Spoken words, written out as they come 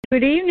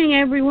Good evening,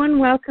 everyone.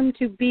 Welcome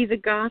to Be the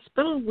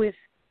Gospel with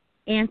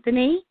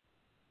Anthony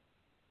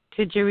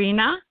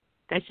Tijerina.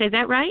 Did I say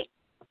that right?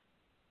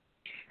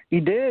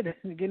 You did.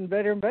 You're getting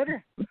better and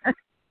better.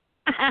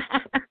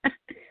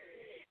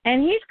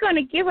 And he's going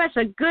to give us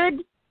a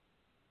good,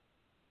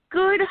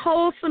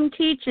 wholesome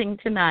teaching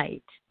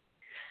tonight.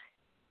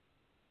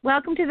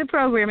 Welcome to the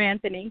program,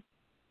 Anthony.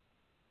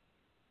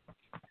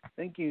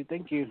 Thank you.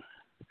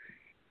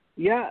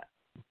 Yeah,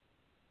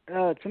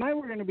 tonight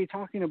we're going to be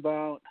talking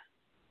about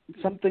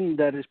something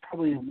that is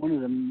probably one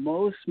of the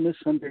most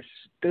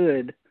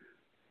misunderstood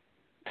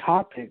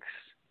topics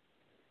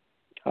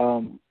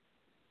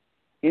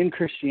in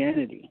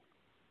Christianity,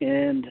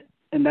 and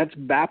that's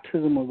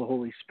baptism of the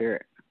Holy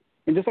Spirit.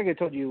 And just like I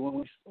told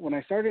you, when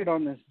I started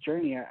on this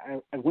journey,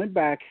 I went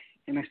back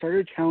and I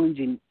started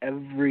challenging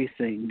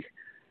everything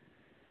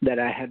that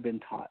I had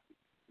been taught,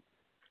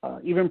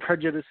 even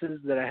prejudices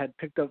that I had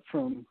picked up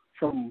from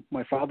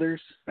my fathers,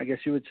 I guess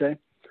you would say.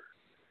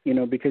 You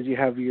know, because you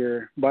have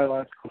your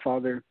biological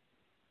father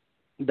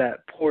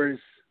that pours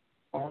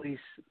all these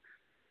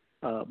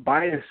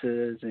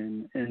biases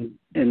and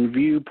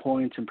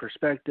viewpoints and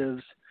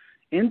perspectives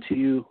into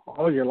you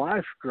all your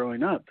life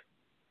growing up.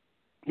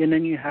 And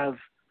then you have,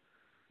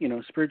 you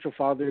know, spiritual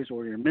fathers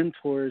or your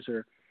mentors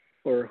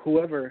or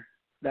whoever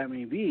that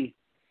may be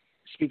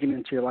speaking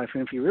into your life.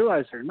 And if you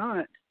realize it or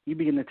not, you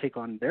begin to take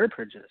on their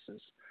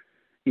prejudices.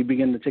 You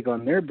begin to take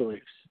on their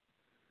beliefs.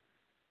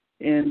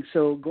 And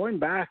so going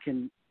back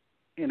and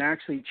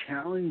actually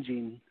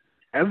challenging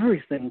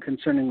everything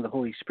concerning the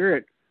Holy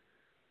Spirit,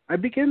 I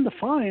began to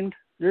find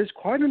there's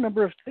quite a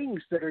number of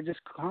things that are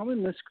just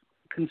common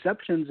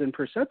misconceptions and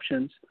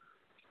perceptions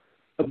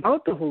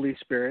about the Holy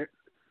Spirit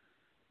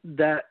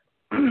that,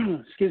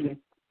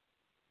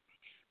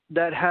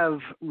 that have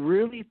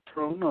really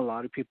thrown a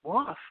lot of people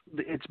off.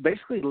 It's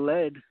basically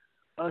led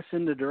us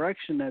in the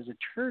direction as a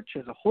church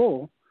as a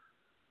whole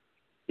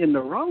in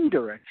the wrong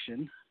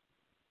direction.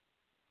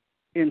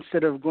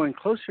 Instead of going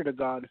closer to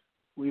God,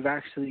 we've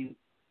actually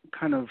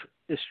kind of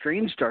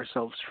estranged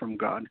ourselves from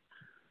God,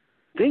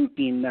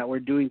 thinking that we're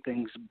doing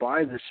things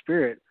by the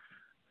Spirit,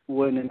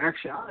 when in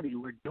actuality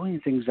we're doing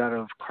things out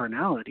of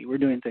carnality. We're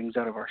doing things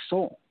out of our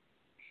soul.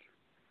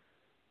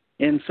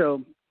 And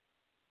so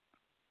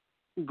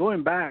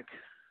going back,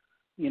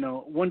 you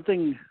know, one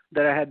thing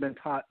that I had been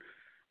taught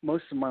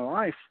most of my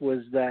life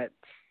was that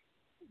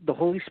the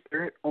Holy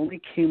Spirit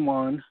only came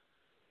on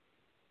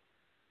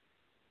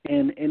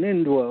and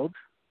indwelled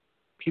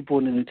people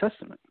in the New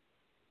Testament.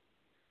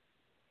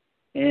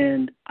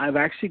 And I've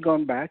actually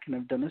gone back and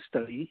I've done a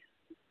study,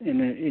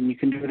 and you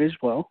can do it as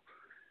well,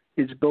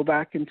 is go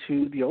back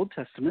into the Old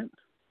Testament,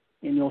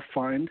 and you'll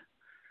find,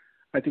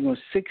 I think it was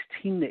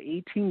 16 to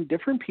 18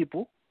 different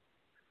people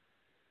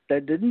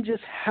that didn't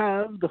just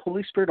have the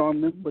Holy Spirit on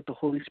them, but the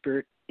Holy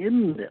Spirit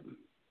in them.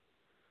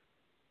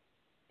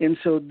 And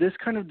so this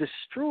kind of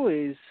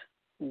destroys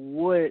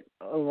what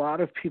a lot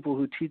of people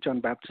who teach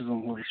on baptism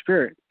of the Holy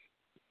Spirit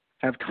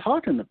have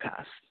taught in the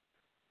past,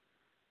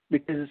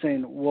 because it's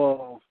saying,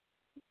 well,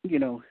 you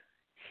know,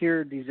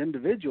 here are these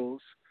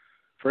individuals,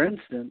 for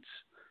instance,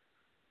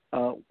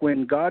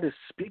 when God is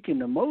speaking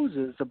to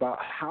Moses about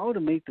how to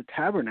make the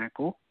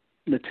tabernacle,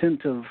 the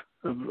tent of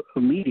a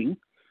meeting,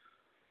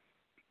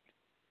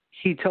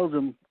 he tells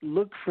him,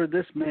 look for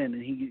this man,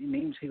 and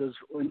he goes,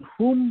 in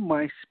whom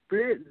my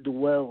Spirit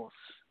dwells,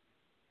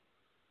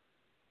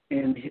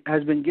 and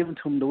has been given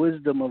to him the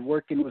wisdom of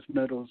working with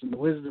metals and the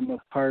wisdom of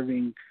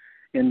carving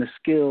and the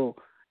skill,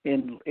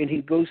 and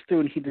he goes through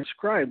and he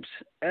describes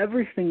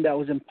everything that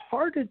was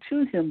imparted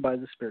to him by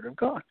the Spirit of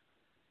God.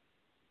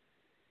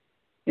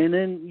 And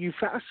then you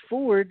fast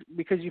forward,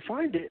 because you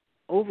find it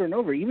over and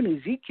over. Even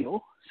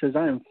Ezekiel says,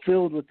 I am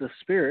filled with the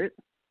Spirit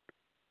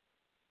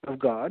of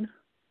God.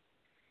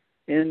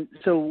 And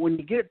so when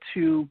you get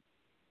to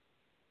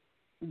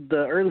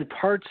the early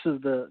parts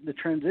of the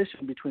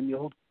transition between the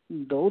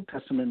Old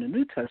Testament and the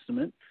New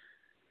Testament,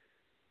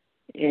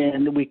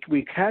 and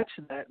we catch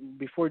that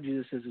before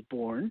Jesus is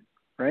born,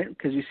 right?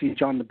 Because you see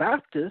John the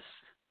Baptist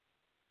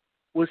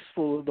was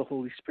full of the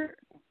Holy Spirit.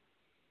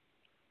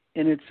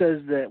 And it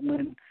says that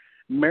when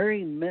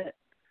Mary met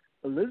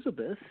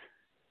Elizabeth,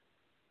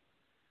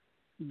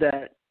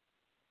 that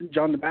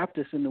John the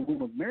Baptist in the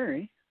womb of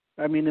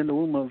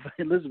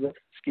Elizabeth,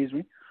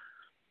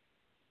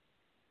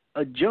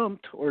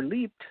 jumped or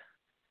leaped,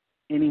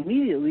 and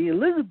immediately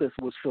Elizabeth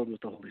was filled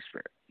with the Holy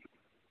Spirit.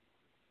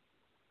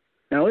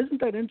 Now, isn't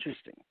that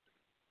interesting?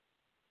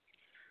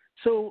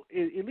 So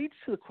it leads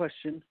to the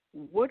question,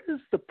 what is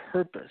the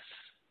purpose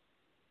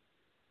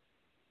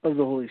of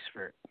the Holy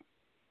Spirit?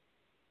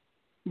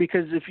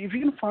 Because if you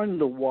can find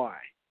the why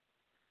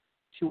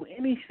to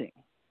anything,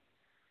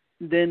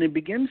 then it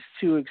begins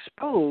to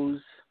expose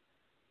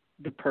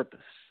the purpose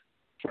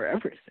for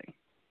everything.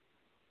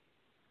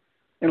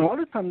 And a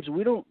lot of times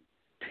we don't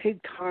take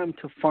time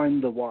to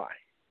find the why,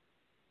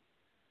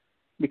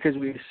 because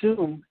we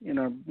assume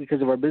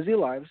because of our busy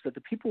lives that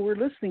the people we're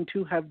listening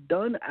to have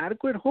done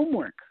adequate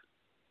homework.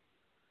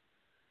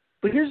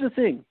 But here's the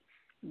thing.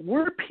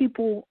 We're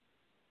people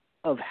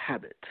of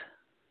habit.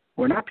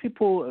 We're not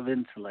people of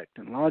intellect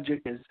and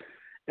logic.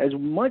 As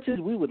much as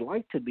we would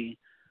like to be,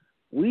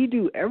 we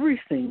do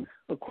everything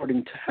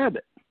according to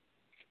habit.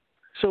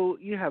 So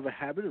you have a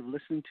habit of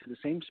listening to the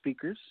same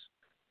speakers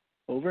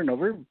over and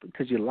over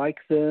because you like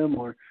them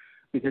or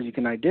because you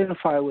can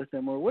identify with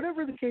them or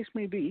whatever the case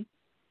may be.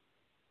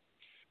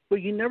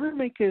 But you never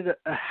make it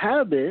a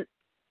habit,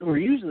 or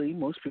usually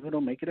most people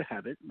don't make it a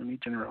habit, let me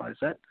generalize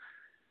that,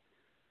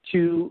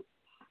 to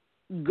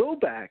go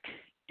back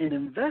and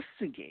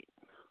investigate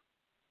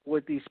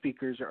what these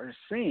speakers are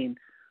saying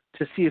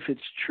to see if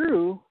it's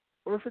true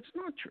or if it's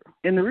not true.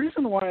 And the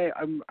reason why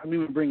I'm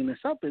even bringing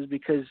this up is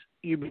because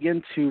you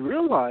begin to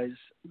realize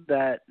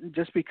that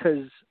just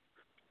because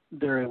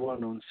they're a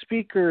well-known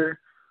speaker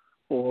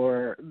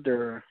or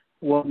they're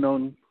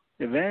well-known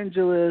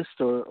evangelist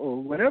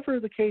or whatever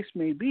the case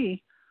may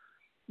be,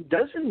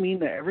 doesn't mean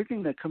that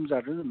everything that comes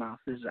out of the mouth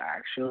is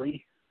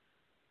actually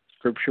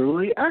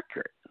scripturally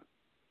accurate.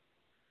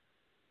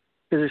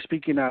 Because they're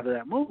speaking out of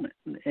that moment.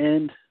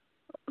 And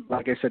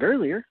like I said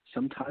earlier,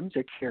 sometimes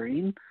they're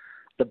carrying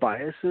the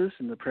biases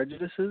and the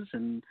prejudices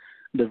and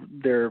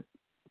their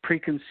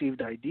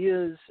preconceived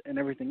ideas and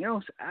everything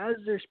else as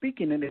they're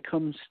speaking, and it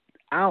comes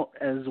out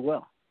as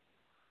well.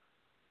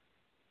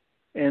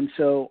 And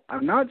so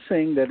I'm not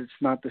saying that it's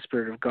not the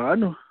Spirit of God.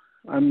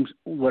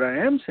 What I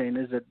am saying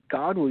is that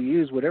God will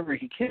use whatever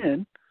he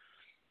can,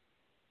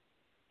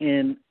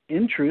 and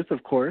in truth,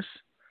 of course,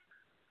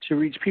 to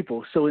reach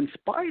people. So in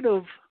spite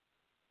of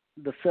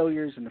the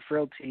failures and the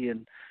frailty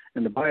and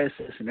the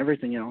biases and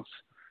everything else,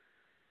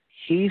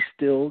 he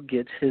still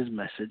gets his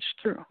message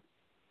through.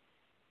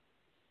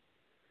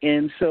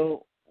 And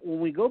so when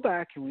we go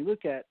back and we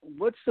look at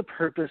what's the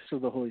purpose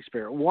of the Holy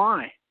Spirit,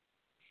 why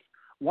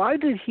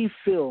did he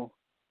fill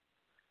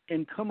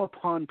and come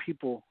upon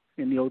people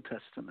in the Old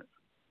Testament?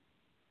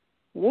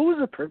 What was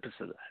the purpose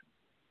of that?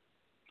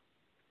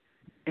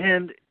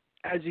 And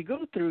as you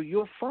go through,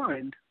 you'll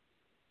find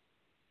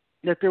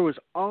that there was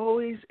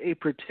always a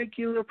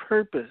particular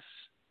purpose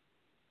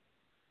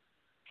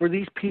for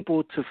these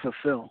people to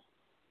fulfill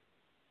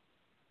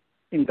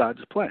in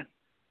God's plan.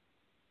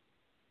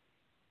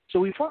 So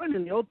we find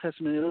in the Old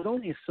Testament it was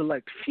only a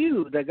select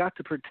few that got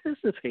to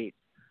participate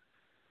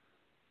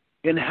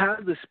and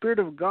have the Spirit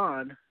of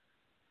God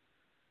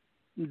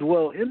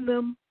dwell in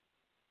them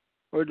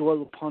or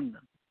dwell upon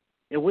them.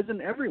 It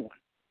wasn't everyone.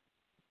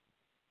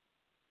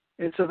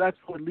 And so that's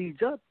what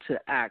leads up to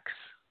Acts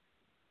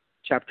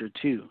chapter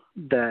 2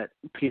 that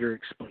Peter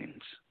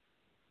explains.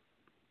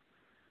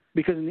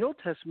 Because in the Old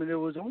Testament, it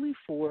was only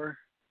for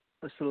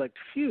a select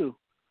few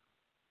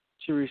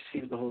to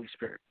receive the Holy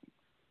Spirit.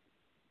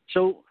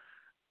 So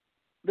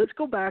let's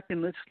go back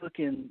and let's look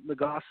in the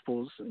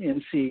Gospels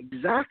and see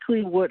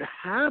exactly what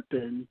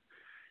happened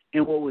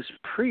and what was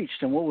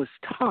preached and what was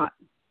taught.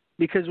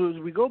 Because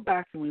as we go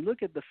back and we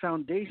look at the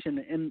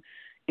foundation, and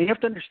you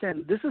have to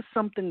understand, this is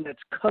something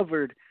that's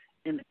covered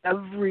in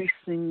every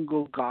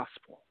single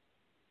gospel.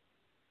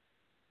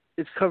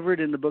 It's covered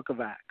in the book of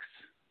Acts.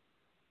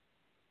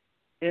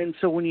 And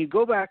so when you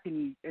go back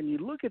and you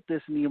look at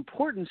this and the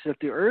importance that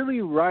the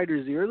early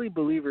writers, the early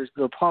believers,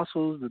 the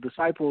apostles, the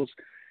disciples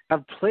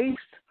have placed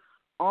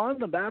on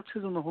the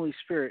baptism of the Holy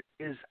Spirit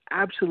is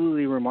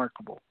absolutely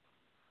remarkable.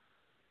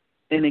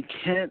 And it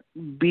can't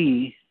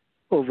be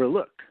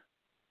overlooked.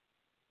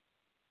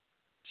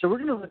 So we're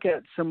going to look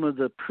at some of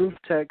the proof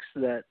texts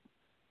that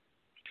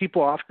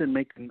people often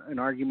make an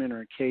argument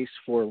or a case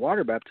for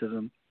water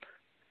baptism,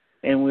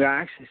 and we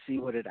actually see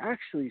what it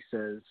actually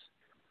says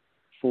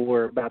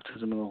for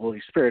baptism of the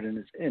Holy Spirit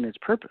and its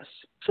purpose.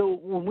 So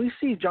when we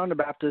see John the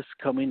Baptist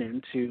coming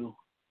into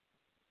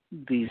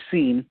the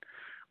scene,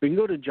 we can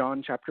go to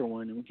John chapter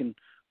 1, and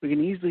we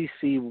can easily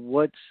see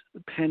what's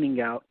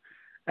panning out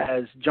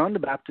as John the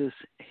Baptist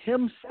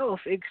himself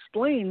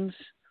explains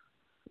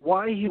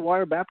why he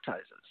water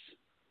baptizes.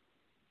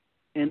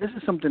 And this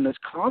is something that's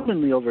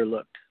commonly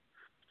overlooked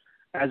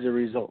as a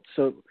result.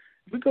 So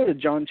if we go to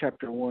John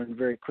chapter 1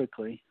 very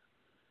quickly,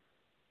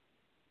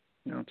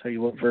 and I'll tell you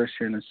what verse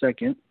here in a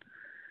second,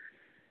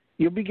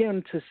 you'll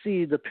begin to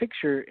see the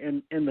picture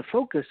and the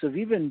focus of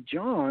even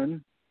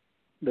John,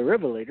 the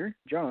Revelator,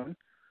 John,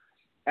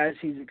 as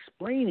he's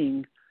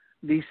explaining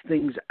these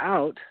things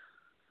out,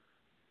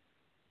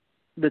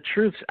 the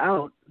truths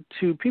out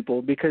to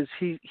people, because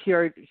he's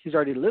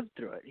already lived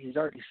through it. He's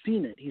already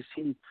seen it. He's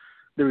seen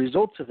the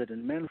results of it and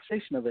the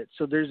manifestation of it.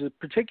 So there's a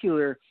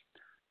particular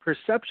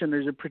perception,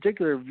 there's a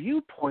particular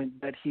viewpoint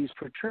that he's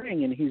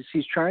portraying, and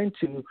he's trying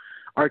to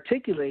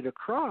articulate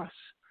across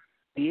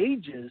the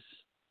ages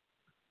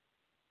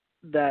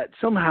that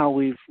somehow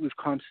we've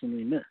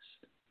constantly missed.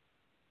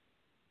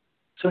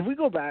 So if we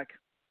go back,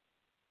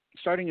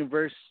 starting in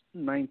verse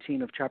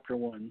 19 of chapter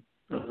 1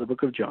 of the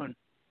book of John,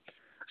 it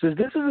says,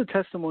 "This is the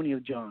testimony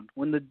of John.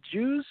 When the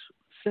Jews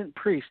sent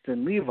priests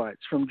and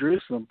Levites from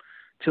Jerusalem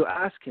to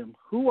ask him,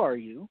 'Who are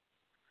you?'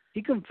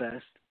 he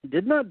confessed,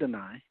 did not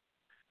deny,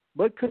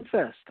 but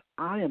confessed,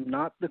 'I am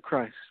not the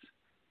Christ.'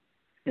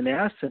 And they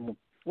asked him,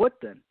 'What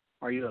then?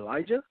 Are you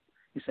Elijah?'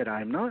 He said,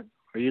 'I am not.'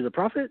 'Are you the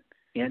prophet?'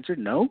 He answered,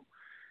 'No.'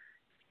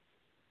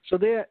 So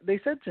they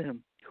said to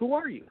him, "Who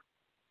are you?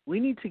 We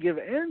need to give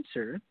an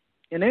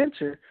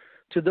answer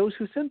to those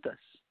who sent us.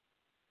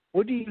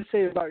 What do you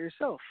say about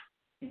yourself?"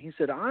 And he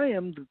said, "I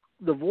am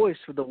the voice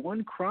of the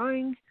one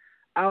crying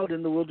out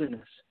in the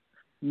wilderness,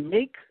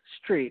 'Make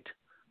straight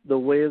the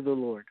way of the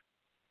Lord,'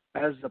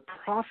 as the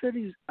prophet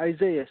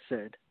Isaiah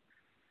said."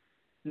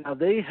 Now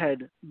they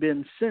had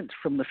been sent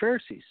from the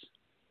Pharisees.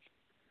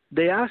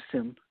 They asked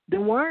him,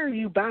 "Then why are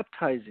you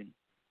baptizing,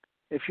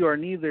 if you are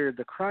neither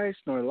the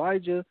Christ, nor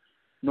Elijah,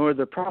 nor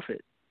the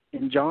prophet?"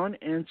 And John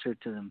answered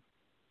them,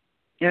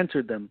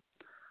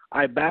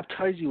 "I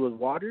baptize you with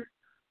water,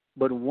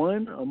 but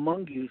one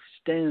among you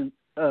stands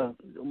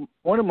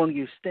one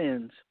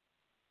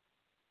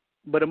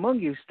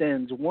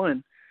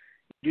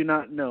you do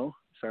not know."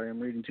 Sorry, I'm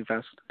reading too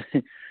fast.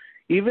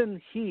 "Even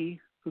he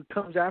who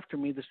comes after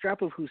me, the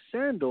strap of whose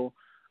sandal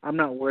I'm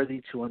not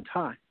worthy to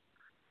untie."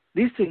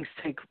 These things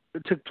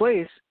took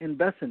place in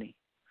Bethany,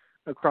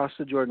 across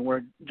the Jordan,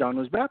 where John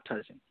was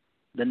baptizing.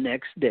 The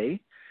next day,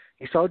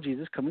 he saw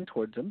Jesus coming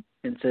towards him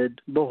and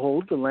said,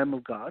 "Behold, the Lamb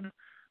of God,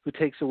 who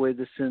takes away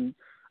the sin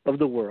of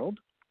the world.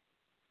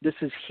 This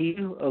is he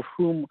of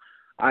whom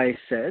I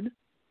said,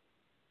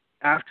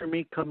 'After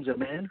me comes a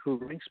man who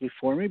ranks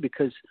before me,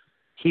 because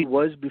he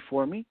was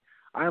before me.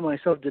 I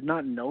myself did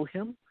not know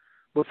him,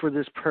 but for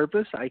this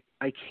purpose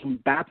I came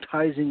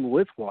baptizing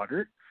with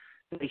water,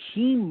 that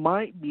he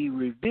might be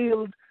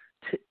revealed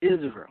to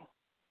Israel.'"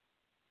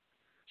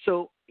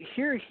 So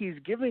here he's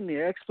giving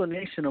the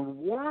explanation of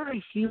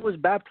why he was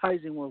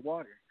baptizing with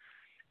water.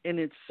 And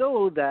it's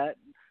so that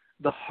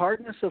the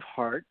hardness of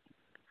heart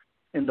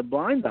and the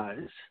blind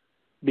eyes,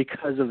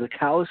 because of the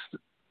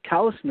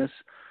callousness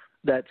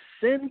that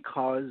sin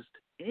caused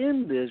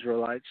in the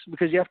Israelites,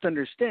 because you have to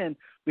understand,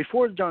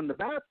 before John the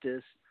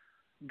Baptist,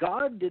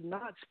 God did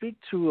not speak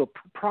to a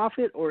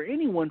prophet or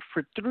anyone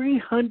for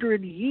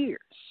 300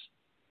 years.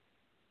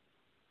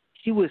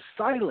 He was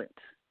silent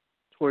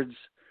towards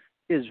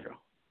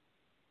Israel.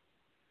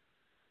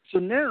 So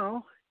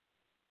now,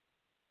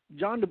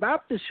 John the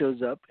Baptist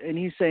shows up, and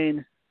he's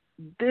saying,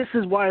 "This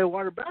is why I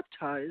water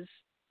baptize,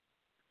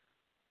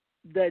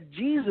 that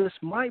Jesus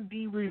might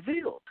be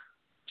revealed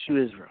to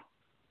Israel."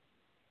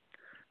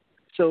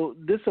 So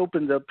this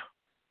opens up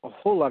a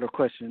whole lot of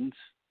questions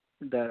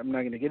that I'm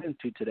not going to get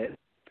into today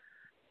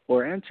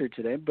or answer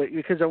today, but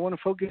because I want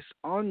to focus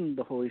on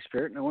the Holy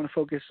Spirit, and I want to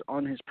focus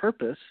on his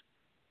purpose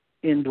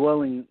in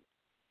dwelling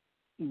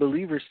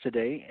believers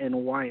today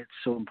and why it's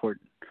so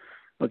important.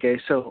 Okay,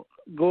 so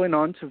going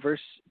on to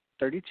verse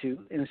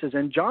 32, and it says,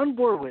 "And John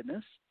bore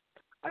witness,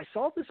 I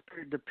saw the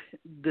Spirit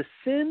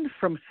descend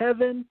from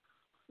heaven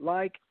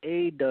like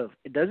a dove."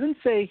 It doesn't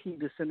say he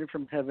descended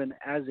from heaven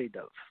as a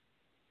dove,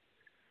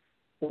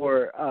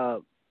 or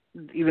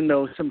even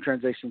though some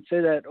translations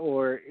say that,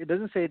 or it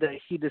doesn't say that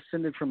he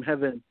descended from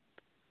heaven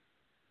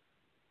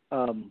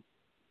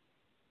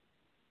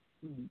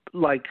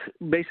like,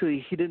 basically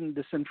he didn't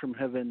descend from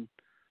heaven,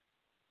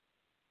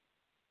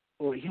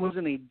 or he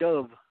wasn't a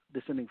dove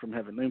descending from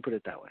heaven. Let me put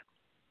it that way.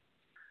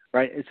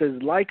 Right? It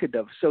says like a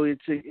dove. So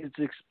it's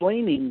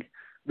explaining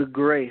the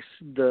grace,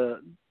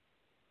 the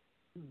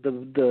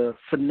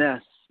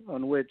finesse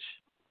on which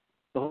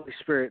the Holy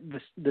Spirit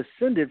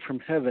descended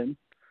from heaven,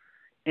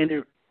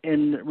 and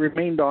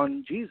remained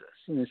on Jesus.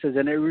 And it says,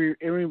 and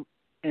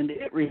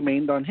it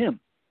remained on him.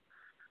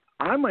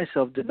 "I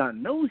myself did not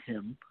know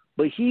him,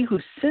 but he who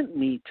sent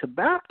me to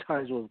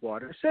baptize with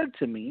water said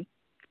to me,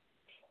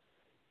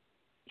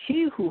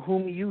 'He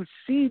whom you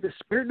see the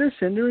Spirit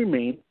descend and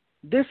remain,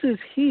 this is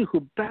he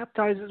who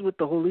baptizes with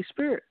the Holy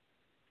Spirit.'"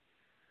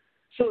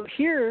 So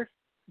here,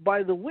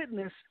 by the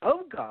witness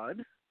of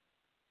God,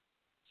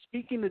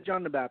 speaking to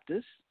John the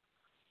Baptist,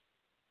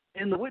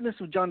 and the witness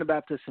of John the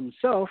Baptist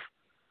himself,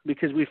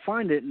 because we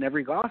find it in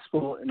every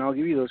gospel, and I'll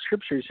give you those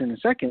scriptures in a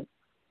second,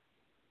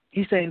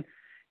 he's saying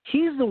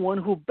he's the one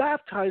who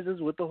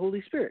baptizes with the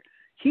Holy Spirit.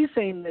 He's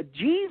saying that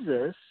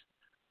Jesus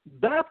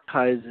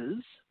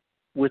baptizes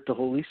with the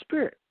Holy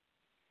Spirit.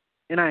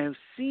 "And I have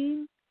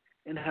seen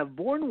and have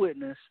borne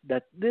witness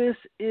that this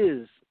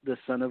is the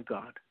Son of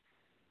God."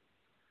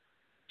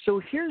 So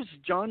here's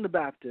John the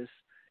Baptist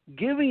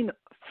giving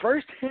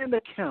first-hand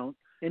account,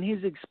 and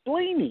he's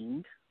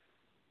explaining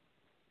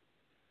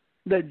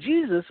that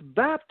Jesus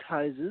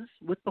baptizes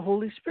with the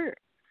Holy Spirit.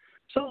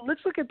 So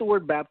let's look at the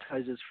word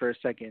baptizes for a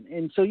second.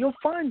 And so you'll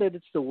find that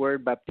it's the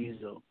word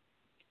baptizo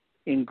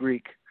in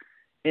Greek.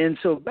 And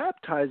so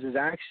baptize is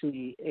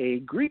actually a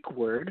Greek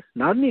word,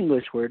 not an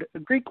English word, a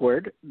Greek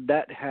word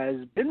that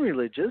has been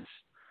religious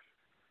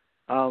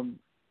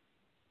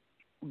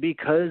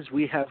because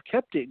we have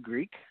kept it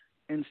Greek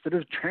instead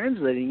of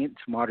translating it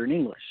to modern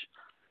English.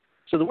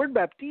 So the word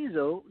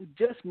baptizo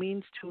just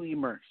means to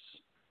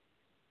immerse,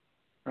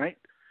 right?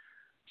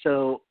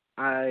 So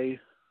I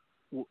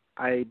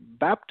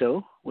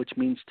bapto, which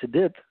means to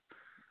dip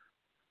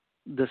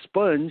the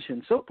sponge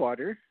in soap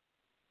water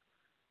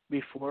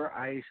before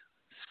I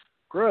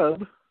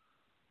scrub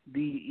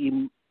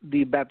the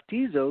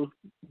baptizo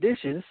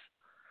dishes,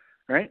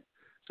 right?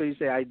 So you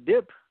say I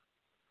dip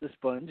the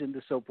sponge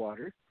into soap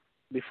water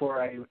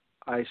before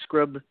I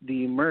scrub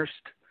the immersed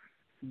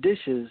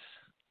dishes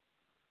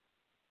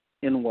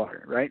in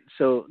water, right?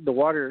 So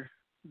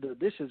the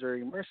dishes are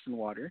immersed in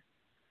water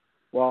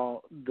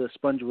while the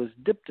sponge was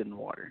dipped in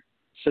water.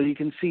 So you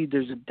can see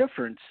there's a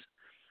difference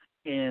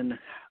in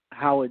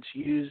how it's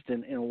used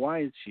and why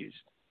it's used.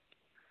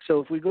 So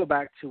if we go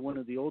back to one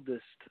of the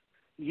oldest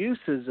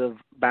uses of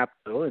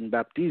bapto and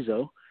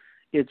baptizo,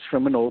 it's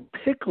from an old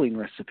pickling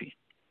recipe.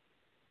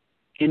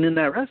 And in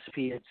that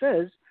recipe, it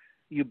says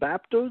you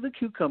bapto the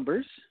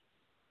cucumbers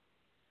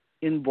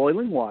in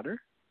boiling water,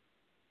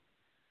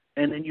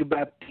 and then you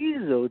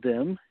baptizo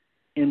them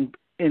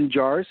in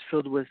jars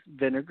filled with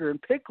vinegar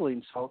and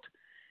pickling salt,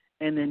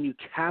 and then you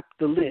cap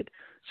the lid.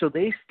 So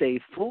they stay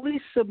fully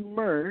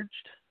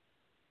submerged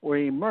or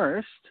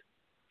immersed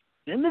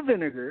in the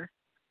vinegar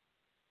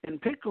and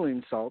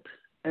pickling salt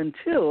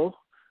until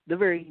the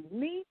very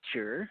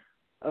nature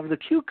of the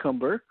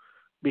cucumber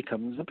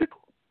becomes a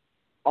pickle.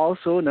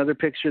 Also, another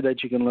picture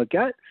that you can look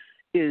at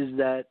is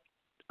that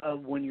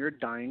of when you're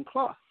dyeing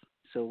cloth.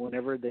 So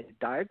whenever they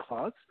dye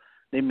cloths,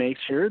 they make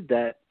sure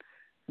that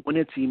when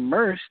it's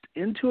immersed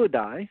into a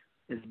dye,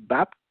 is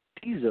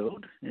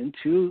baptizoed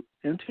into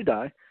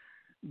dye,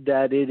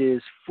 that it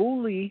is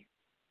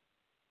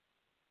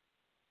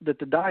that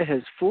the dye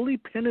has fully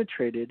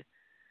penetrated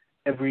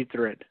every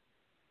thread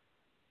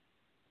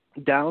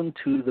down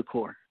to the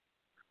core.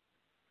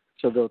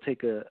 So they'll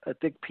take a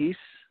thick piece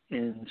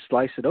and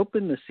slice it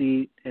open to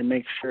see and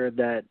make sure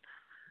that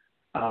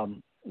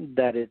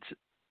that it's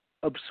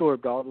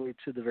absorbed all the way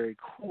to the very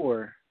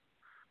core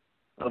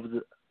of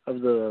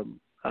the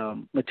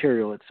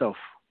material itself,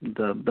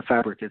 the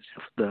fabric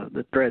itself,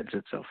 the threads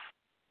itself.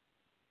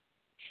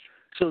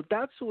 So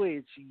that's the way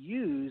it's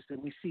used,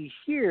 and we see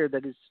here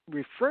that it's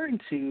referring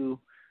to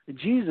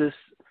Jesus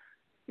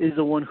is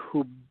the one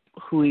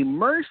who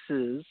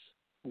immerses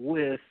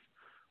with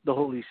the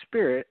Holy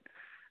Spirit.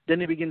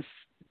 Then it begins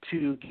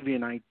to give you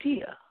an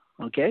idea,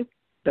 okay,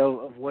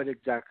 of what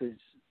exactly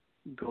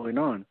is going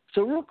on.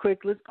 So real quick,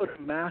 let's go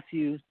to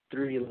Matthew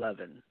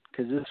 3:11,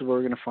 because this is where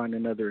we're going to find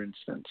another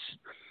instance.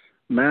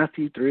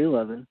 Matthew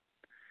 3:11.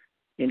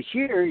 And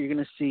here you're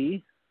going to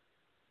see,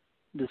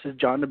 this is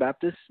John the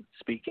Baptist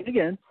speaking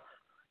again.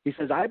 He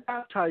says, I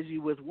baptize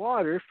you with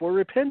water for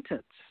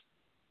repentance.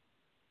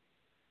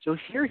 So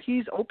here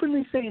he's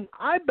openly saying,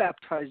 I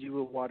baptize you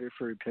with water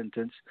for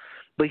repentance,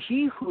 but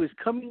he who is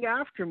coming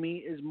after me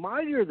is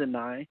mightier than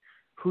I,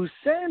 whose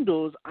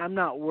sandals I'm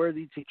not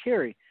worthy to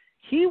carry.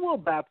 He will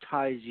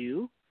baptize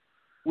you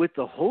with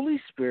the Holy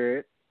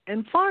Spirit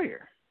and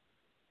fire.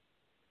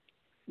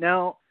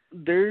 Now,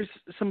 there's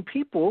some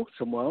people,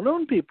 some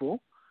well-known people,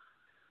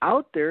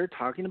 out there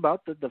talking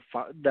about that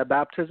the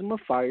baptism of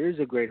fire is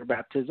a greater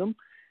baptism,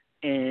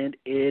 and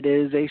it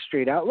is a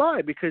straight-out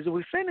lie, because if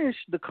we finish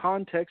the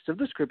context of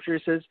the scripture,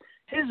 it says,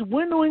 his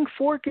winnowing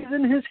fork is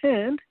in his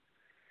hand,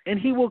 and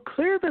he will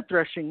clear the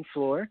threshing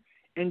floor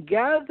and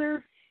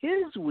gather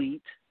his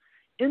wheat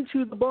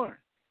into the barn.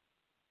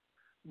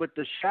 But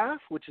the chaff,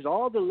 which is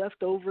all the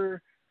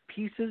leftover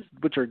pieces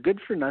which are good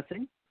for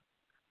nothing,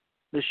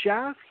 the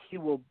chaff he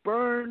will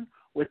burn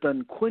with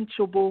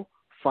unquenchable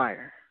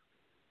fire.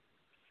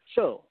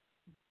 So,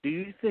 do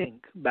you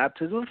think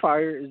baptism of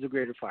fire is the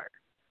greater fire?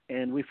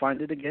 And we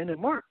find it again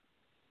in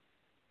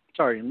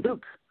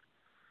Luke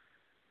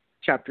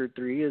chapter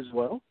 3 as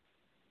well,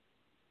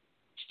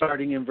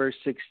 starting in verse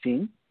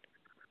 16.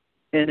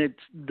 And it's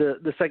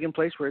the second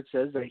place where it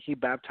says that he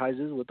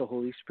baptizes with the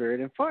Holy Spirit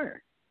and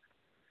fire.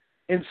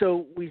 And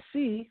so we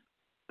see,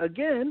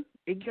 again,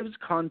 it gives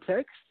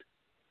context,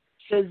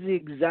 says the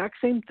exact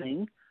same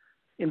thing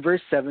in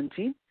verse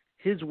 17.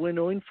 His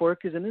winnowing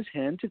fork is in his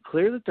hand to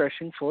clear the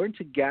threshing floor and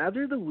to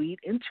gather the wheat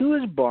into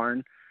his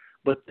barn,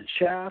 but the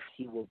chaff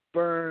he will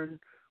burn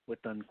with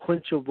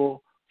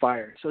unquenchable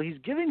fire. So he's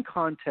giving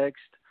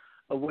context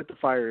of what the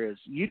fire is.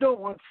 You don't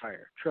want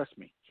fire, trust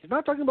me. He's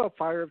not talking about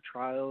fire of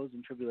trials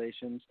and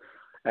tribulations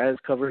as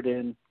covered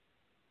in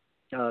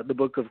the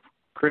book of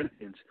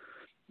Corinthians.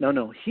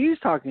 No, he's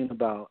talking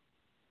about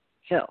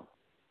hell,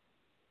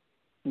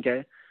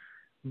 okay?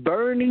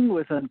 Burning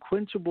with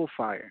unquenchable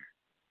fire.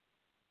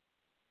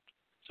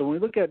 So when we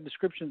look at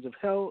descriptions of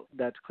hell,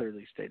 that's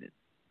clearly stated.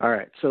 All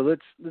right, so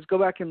let's go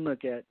back and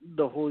look at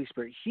the Holy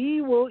Spirit.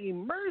 He will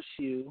immerse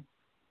you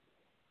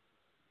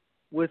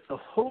with the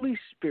Holy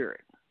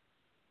Spirit.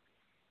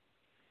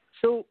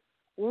 So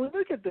when we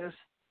look at this,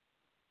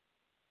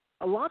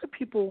 a lot of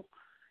people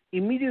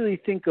immediately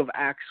think of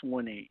Acts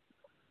 1:8,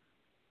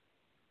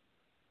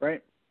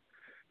 right?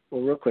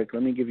 Well, real quick,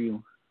 let me give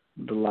you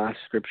the last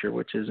scripture,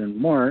 which is in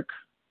Mark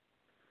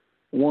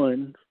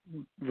 1,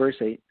 verse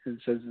 8. It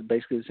says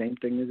basically the same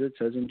thing as it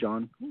says in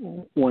John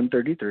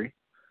 1:33.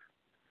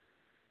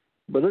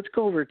 But let's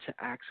go over to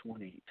Acts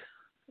 1:8.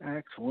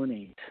 Acts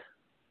 1:8.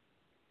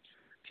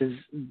 Because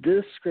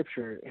this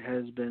scripture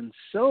has been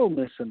so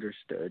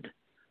misunderstood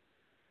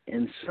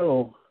and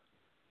so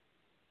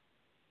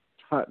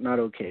taught not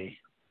okay.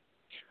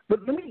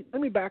 But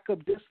let me back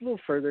up just a little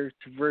further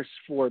to verse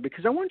 4,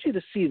 because I want you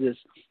to see this.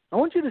 I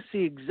want you to see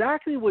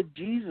exactly what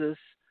Jesus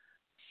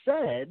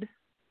said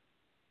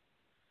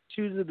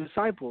to the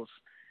disciples.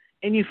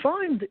 And you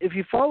find, if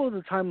you follow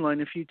the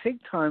timeline, if you take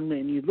time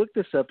and you look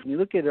this up and you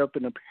look it up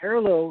in a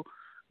parallel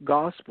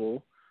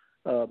gospel,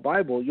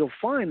 Bible, you'll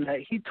find that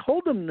he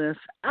told them this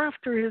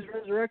after his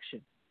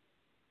resurrection.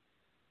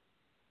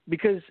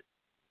 Because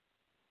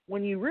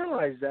when you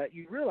realize that,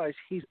 you realize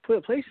he's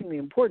placing the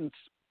importance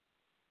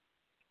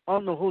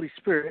on the Holy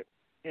Spirit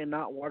and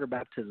not water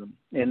baptism.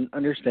 And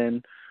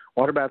understand,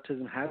 water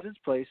baptism has its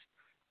place,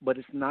 but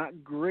it's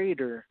not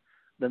greater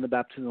than the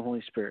baptism of the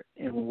Holy Spirit.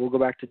 And we'll go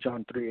back to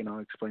John 3, and I'll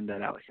explain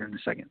that out here in a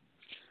second.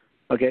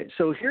 Okay,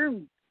 so here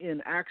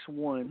in Acts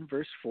 1,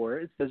 verse 4,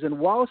 it says, "And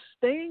while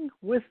staying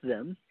with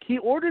them, he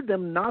ordered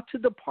them not to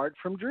depart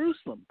from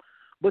Jerusalem,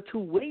 but to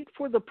wait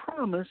for the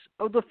promise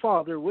of the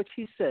Father, which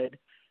he said,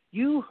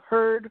 'You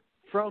heard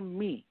from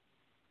me.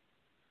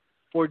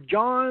 For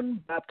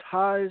John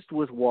baptized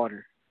with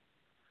water,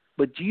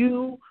 but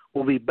you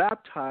will be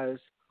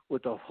baptized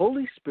with the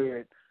Holy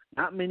Spirit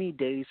not many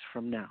days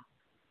from now.'"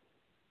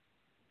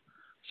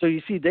 So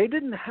you see, they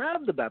didn't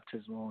have the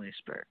baptism of the Holy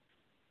Spirit,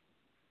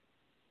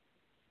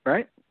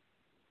 right?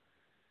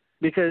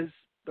 Because,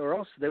 or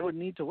else they would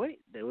need to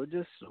wait. They would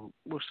just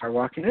start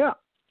walking it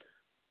out.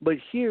 But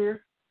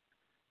here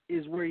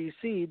is where you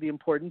see the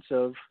importance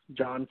of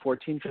John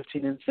 14,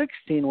 15, and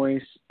 16,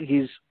 where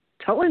he's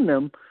telling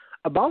them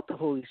about the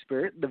Holy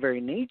Spirit, the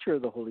very nature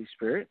of the Holy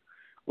Spirit,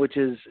 which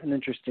is an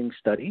interesting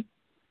study,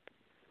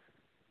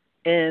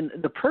 and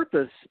the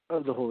purpose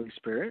of the Holy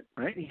Spirit,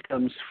 right? He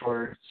comes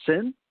for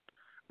sin,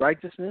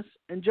 righteousness,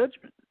 and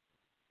judgment.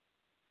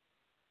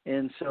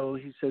 And so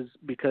he says,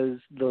 because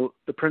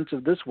the prince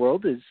of this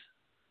world is,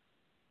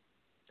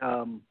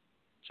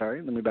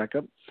 let me back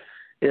up.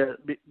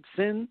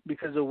 Sin,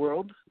 because the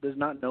world does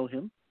not know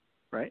him,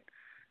 right?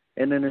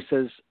 And then it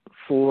says,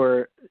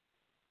 for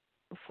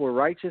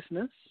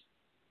righteousness,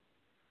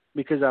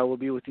 because I will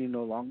be with you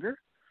no longer.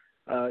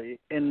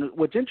 And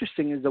what's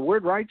interesting is the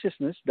word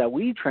righteousness that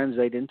we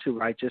translate into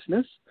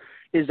righteousness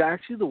is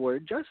actually the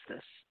word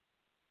justice.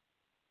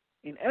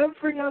 In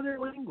every other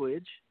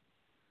language,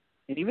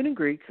 and even in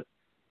Greek,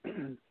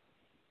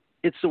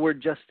 it's the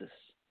word justice,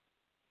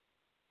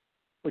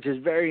 which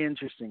is very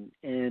interesting.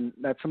 And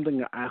that's something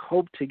that I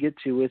hope to get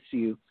to with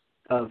you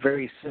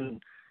very soon,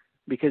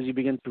 because you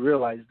begin to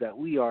realize that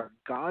we are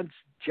God's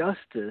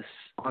justice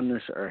on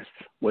this earth,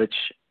 which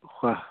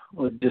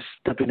just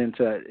stepping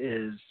into that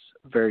is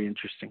very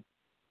interesting.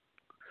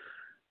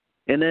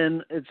 And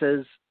then it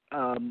says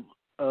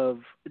of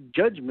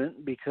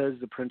judgment, because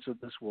the prince of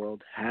this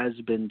world has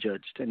been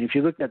judged. And if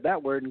you look at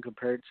that word and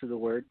compare it to the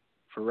word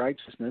for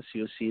righteousness,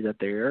 you'll see that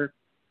they are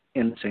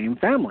in the same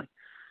family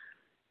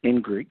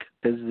in Greek,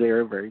 because they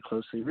are very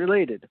closely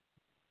related.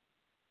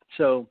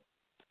 So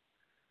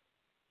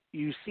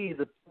you see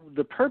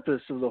the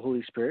purpose of the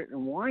Holy Spirit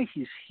and why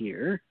he's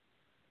here,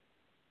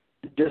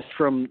 just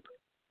from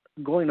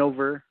going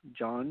over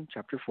John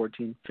chapter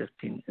 14,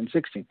 15, and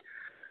 16.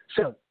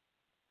 So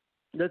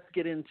let's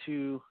get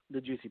into the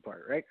juicy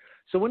part, right?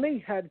 So when they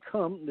had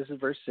come, this is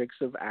verse 6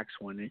 of Acts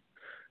 1.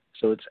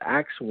 So it's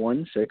Acts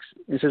 1, 6.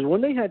 It says,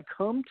 "When they had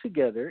come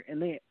together, and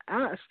they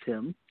asked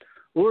him,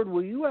 'Lord,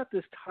 will you at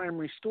this time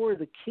restore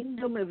the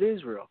kingdom of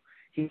Israel?'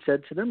 He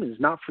said to them, 'It is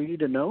not for you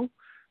to know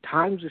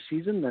times or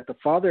season that the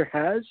Father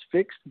has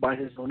fixed by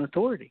his own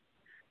authority.'"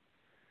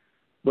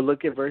 But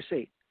look at verse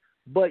 8.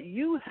 "But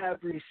you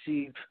have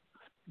received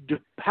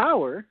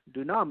power,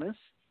 dunamis,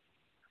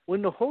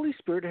 when the Holy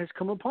Spirit has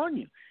come upon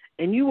you,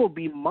 and you will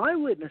be my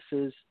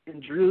witnesses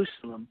in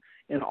Jerusalem,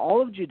 in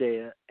all of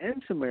Judea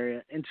and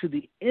Samaria, and to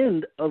the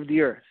end of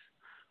the earth."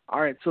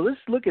 All right, so let's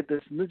look at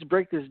this and let's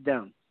break this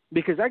down,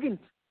 because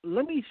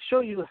let me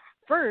show you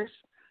first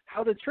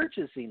how the church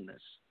has seen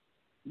this.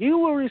 You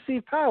will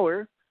receive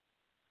power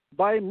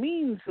by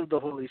means of the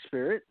Holy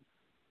Spirit,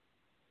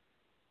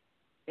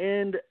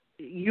 and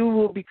you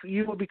will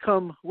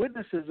become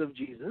witnesses of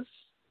Jesus,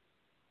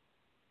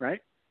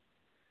 right?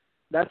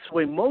 That's the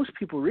way most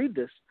people read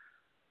this.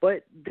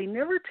 But they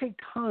never take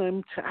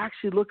time to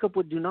actually look up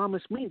what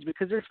dunamis means,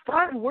 because there's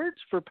 5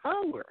 words for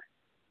power.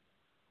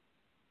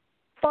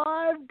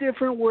 5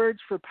 different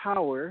words for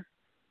power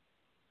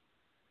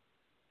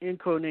in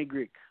Koine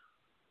Greek,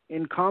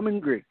 in common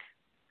Greek.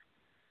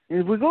 And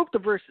if we go up to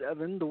verse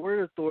 7, the word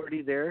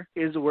authority there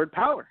is the word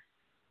power,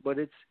 but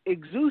it's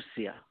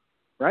exousia,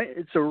 right?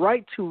 It's a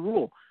right to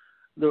rule,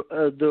 the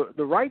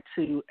right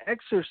to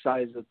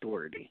exercise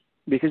authority.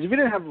 Because if you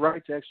didn't have the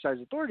right to exercise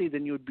authority,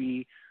 then you would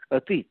be a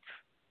thief.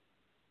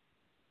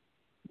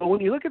 But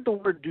when you look at the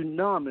word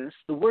dunamis,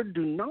 the word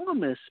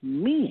dunamis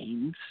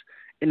means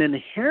an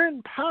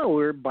inherent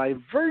power by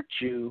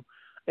virtue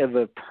of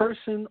a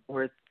person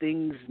or a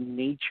thing's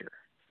nature.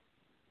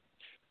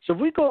 So if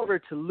we go over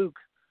to Luke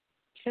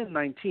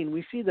 10:19,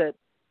 we see that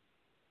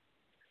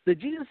the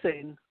Jesus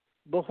saying,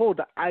 "Behold,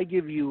 I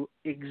give you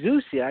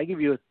exousia, I give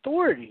you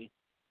authority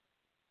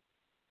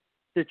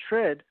to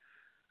tread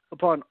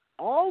upon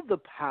all the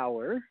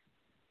power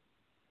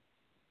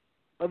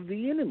of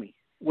the enemy,"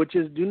 which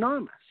is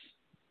dunamis.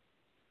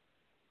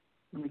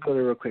 Let me go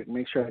there real quick,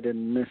 make sure I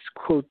didn't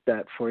misquote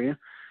that for you.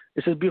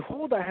 It says,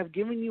 behold, I have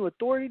given you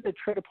authority to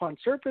tread upon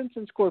serpents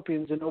and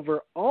scorpions and over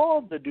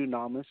all the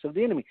dunamis of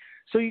the enemy.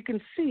 So you can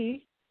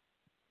see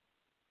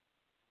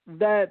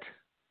that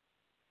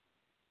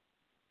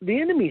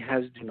the enemy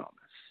has dunamis.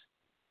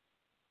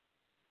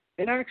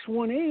 In Acts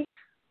 1:8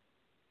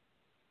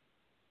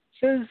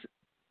 says,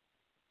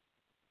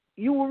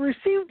 you will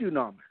receive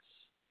dunamis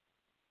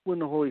when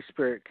the Holy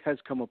Spirit has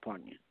come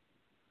upon you.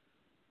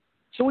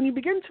 So when you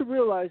begin to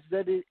realize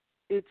that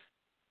it's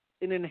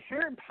an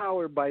inherent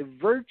power by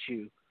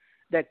virtue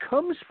that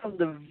comes from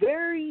the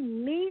very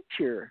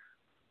nature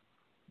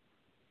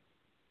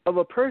of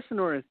a person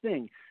or a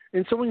thing.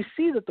 And so when you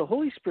see that the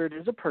Holy Spirit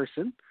is a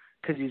person,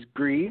 because he's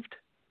grieved,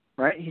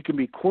 right? He can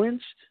be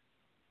quenched.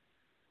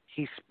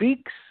 He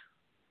speaks.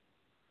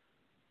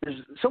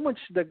 There's so much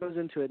that goes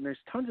into it, and there's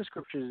tons of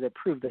scriptures that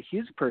prove that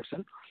he's a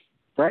person,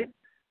 right?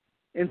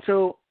 And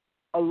so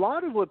a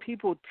lot of what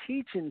people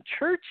teach in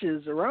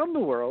churches around the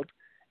world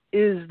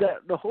is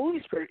that the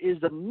Holy Spirit is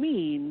the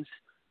means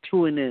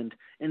to an end,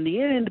 and the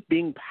end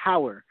being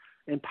power,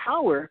 and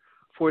power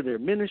for their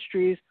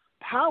ministries,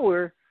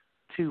 power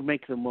to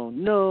make them well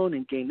known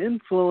and gain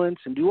influence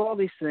and do all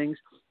these things.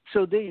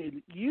 So they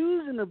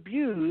use and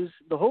abuse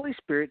the Holy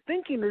Spirit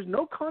thinking there's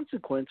no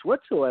consequence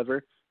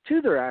whatsoever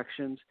to their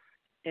actions,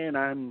 and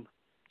I'm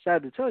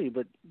sad to tell you,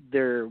 but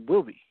there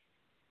will be.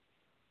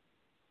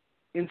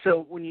 And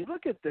so when you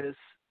look at this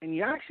and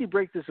you actually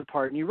break this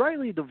apart and you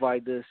rightly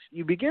divide this,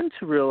 you begin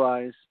to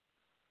realize,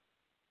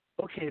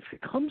 okay, if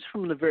it comes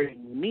from the very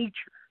nature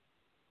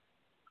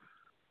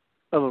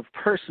of a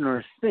person or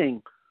a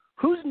thing,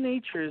 whose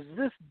nature is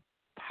this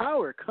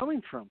power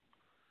coming from?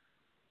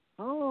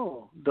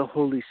 Oh, the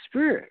Holy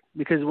Spirit.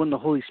 Because when the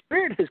Holy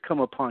Spirit has come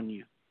upon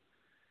you,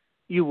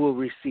 you will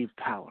receive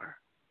power.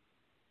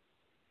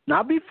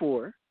 Not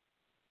before,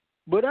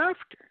 but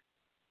after.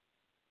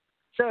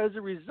 So as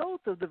a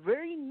result of the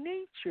very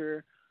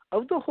nature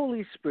of the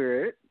Holy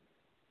Spirit,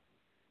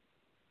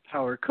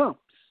 power comes.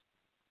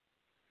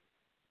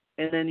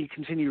 And then you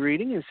continue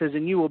reading, and it says,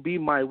 and you will be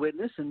my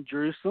witness in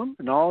Jerusalem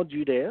and all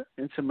Judea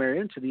and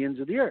Samaria and to the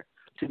ends of the earth,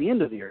 to the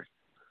end of the earth.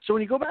 So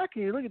when you go back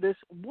and you look at this,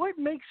 what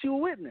makes you a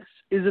witness?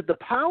 Is it the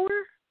power?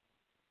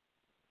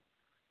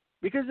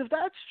 Because if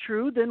that's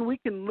true, then we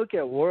can look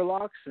at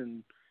warlocks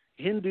and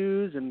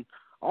Hindus and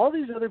all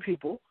these other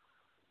people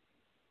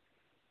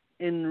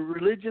in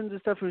religions and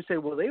stuff, and we say,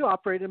 well, they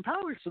operate in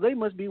power, so they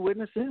must be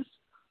witnesses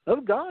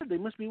of God. They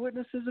must be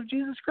witnesses of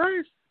Jesus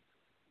Christ.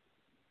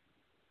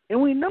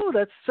 And we know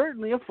that's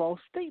certainly a false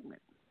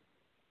statement.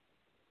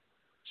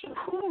 So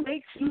who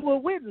makes you a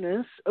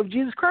witness of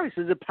Jesus Christ?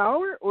 Is it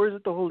power or is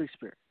it the Holy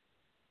Spirit?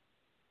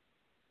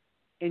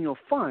 And you'll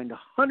find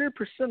 100%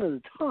 of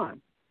the time,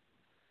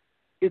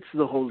 it's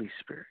the Holy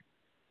Spirit.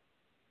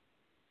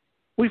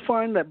 We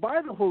find that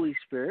by the Holy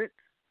Spirit,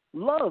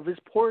 love is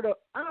poured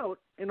out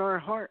in our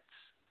hearts.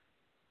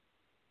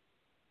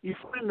 You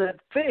find that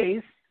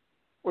faith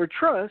or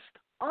trust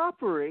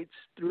operates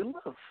through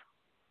love.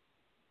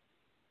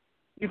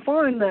 You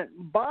find that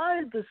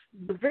by the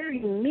very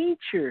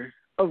nature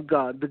of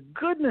God, the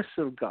goodness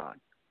of God,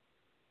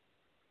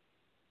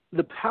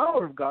 the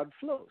power of God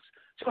flows.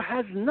 So it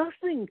has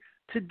nothing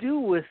to do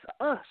with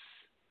us.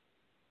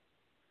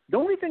 The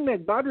only thing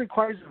that God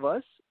requires of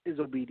us is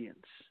obedience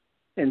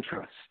and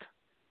trust.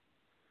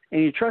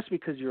 And you trust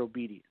because you're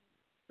obedient.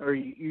 Or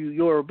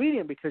you're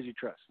obedient because you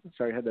trust.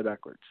 Sorry, I had that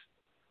backwards.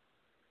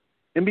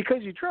 And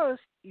because you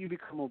trust, you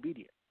become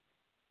obedient.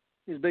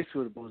 Is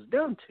basically what it boils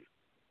down to.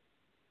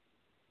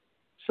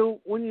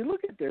 So when you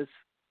look at this,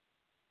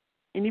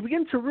 and you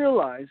begin to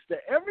realize that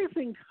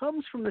everything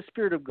comes from the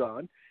Spirit of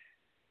God,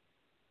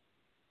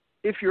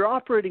 if you're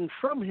operating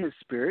from His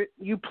Spirit,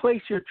 you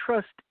place your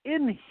trust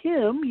in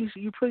Him.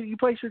 You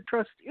place your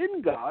trust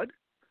in God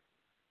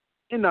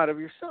and not of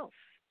yourself.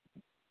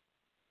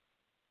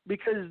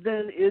 Because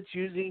then it's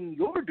using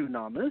your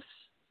dunamis.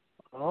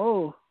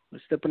 Oh, we're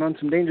stepping on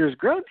some dangerous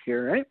ground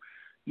here, right?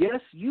 Yes,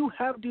 you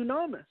have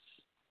dunamis.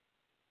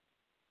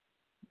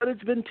 But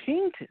it's been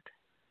tainted.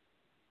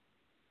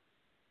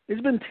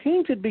 It's been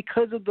tainted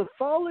because of the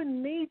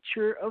fallen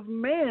nature of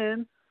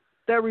man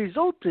that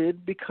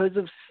resulted because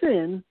of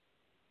sin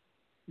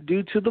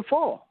due to the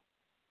fall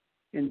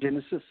in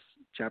Genesis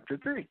chapter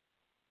 3.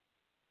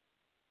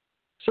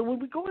 So when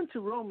we go into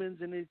Romans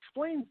and it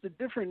explains the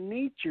different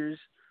natures,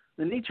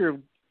 the nature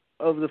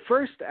of the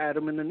first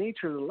Adam and the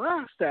nature of the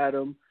last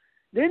Adam,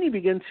 then you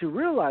begin to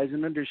realize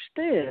and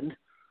understand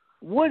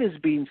what is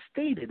being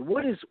stated,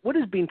 what is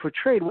being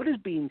portrayed, what is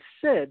being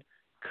said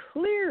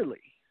clearly.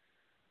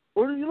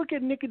 Or you look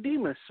at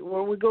Nicodemus,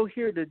 or we go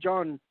here to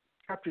John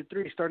chapter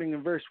 3, starting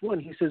in verse 1,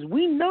 he says,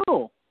 we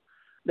know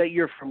that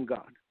you're from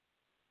God.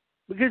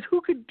 Because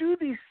who could do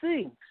these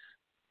things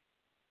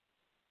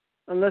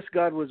unless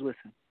God was with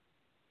him?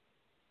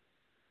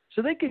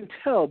 So they can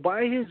tell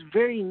by his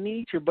very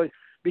nature, but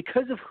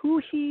because of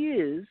who he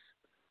is,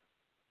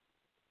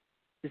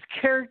 his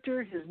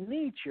character, his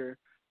nature,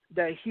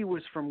 that he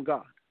was from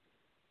God.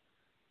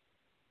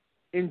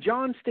 And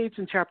John states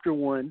in chapter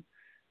 1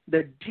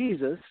 that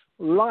Jesus,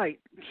 light,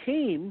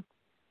 came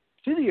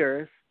to the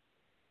earth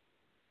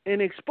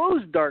and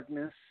expose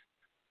darkness,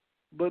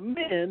 but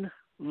men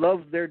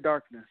love their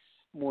darkness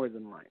more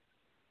than light.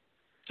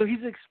 So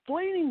he's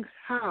explaining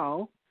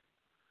how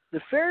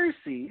the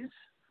Pharisees,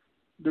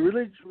 the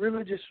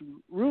religious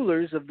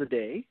rulers of the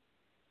day,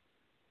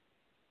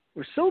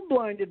 were so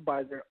blinded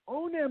by their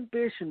own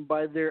ambition,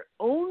 by their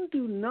own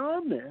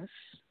dunamis,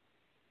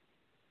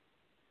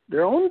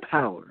 their own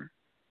power,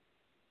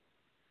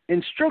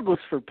 and struggles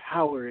for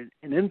power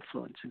and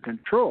influence and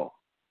control,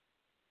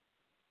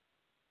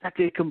 that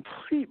they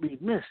completely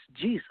missed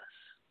Jesus.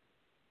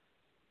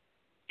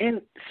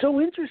 And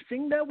so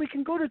interesting that we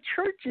can go to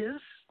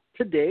churches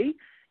today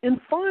and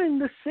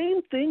find the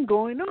same thing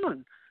going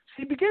on.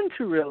 So you begin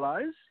to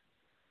realize,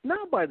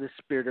 not by the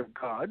Spirit of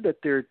God, that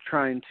they're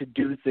trying to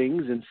do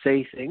things and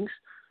say things,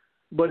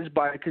 but it's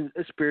by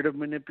a spirit of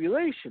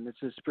manipulation.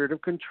 It's a spirit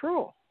of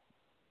control.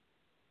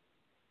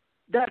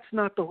 That's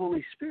not the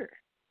Holy Spirit.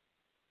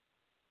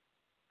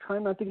 Try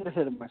not to get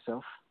ahead of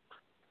myself.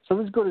 So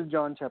let's go to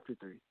John chapter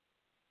 3,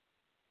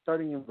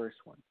 starting in verse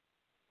 1.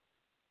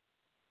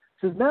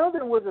 It says, now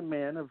there was a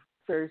man of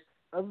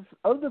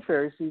the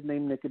Pharisees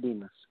named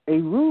Nicodemus, a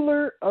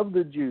ruler of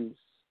the Jews.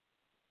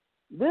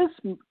 This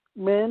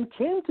man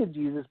came to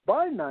Jesus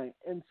by night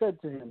and said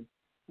to him,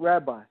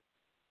 Rabbi,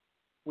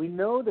 we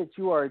know that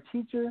you are a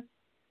teacher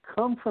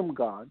come from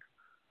God,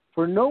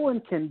 for no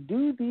one can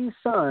do these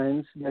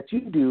signs that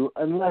you do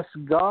unless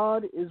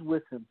God is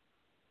with him.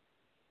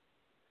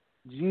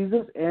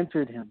 Jesus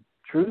answered him,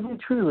 truly,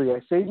 truly, I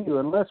say to you,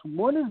 unless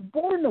one is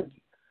born again.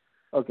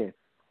 Okay,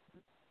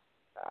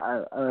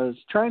 I was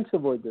trying to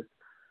avoid this.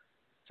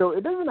 So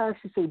it doesn't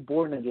actually say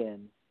born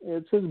again.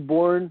 It says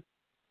born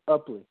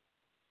uply.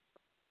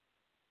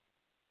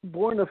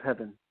 Born of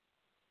heaven.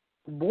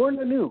 Born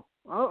anew.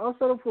 I'll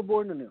settle for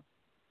born anew.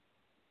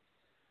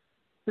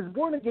 Because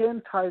born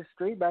again ties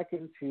straight back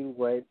into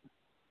what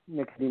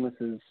Nicodemus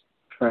is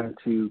trying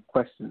to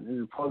question.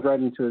 It falls right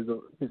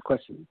into his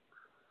question.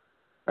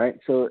 Right?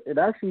 So it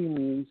actually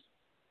means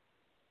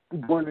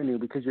born anew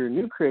because you're a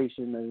new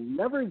creation that has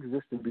never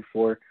existed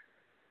before.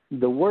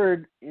 The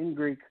word in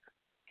Greek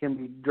can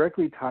be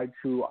directly tied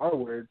to our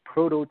word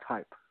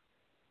prototype.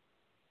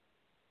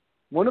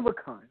 One of a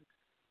kind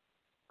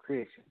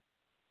creation.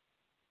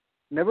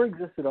 Never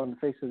existed on the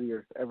face of the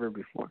earth ever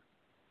before.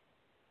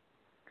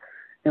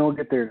 And we'll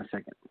get there in a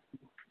second.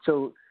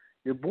 So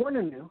you're born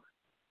anew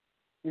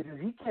because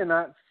he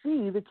cannot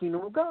see the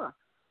kingdom of God.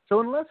 So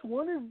unless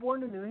one is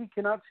born anew, he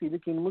cannot see the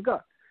kingdom of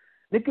God.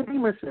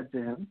 Nicodemus said to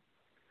him,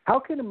 how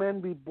can a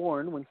man be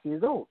born when he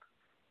is old?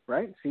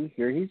 Right? See,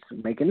 here he's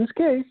making his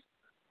case.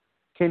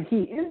 Can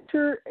he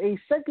enter a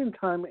second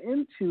time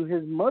into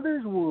his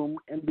mother's womb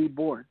and be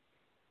born?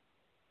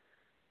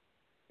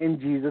 And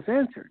Jesus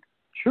answered,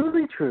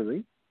 truly,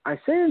 truly, I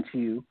say unto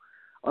you,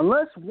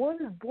 unless one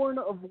is born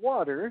of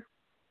water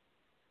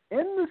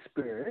and the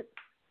Spirit,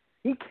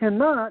 he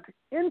cannot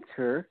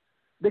enter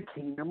the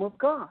kingdom of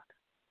God.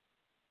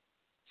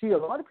 See, a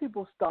lot of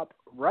people stop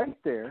right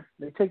there.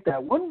 They take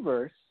that one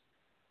verse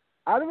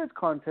out of its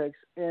context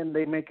and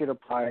they make it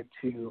apply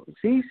to,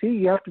 see,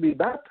 you have to be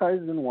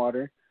baptized in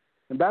water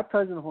and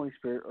baptized in the Holy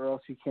Spirit or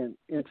else you can't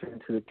enter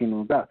into the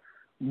kingdom of God.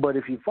 But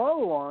if you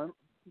follow on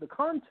the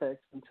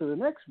context into the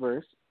next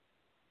verse,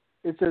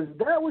 it says,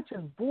 that which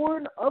is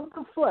born of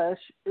the flesh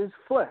is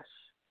flesh.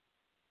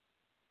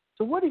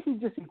 So what did he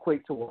just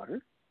equate to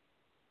water?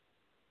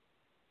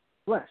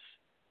 Flesh.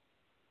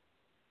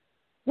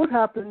 What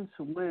happens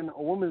when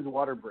a woman's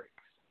water breaks?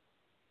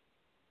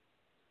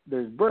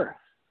 There's birth,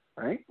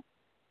 right?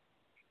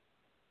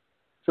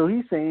 So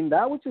he's saying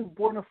that which is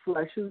born of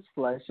flesh is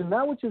flesh, and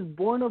that which is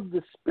born of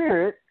the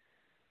Spirit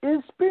is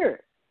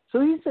spirit.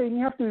 So he's saying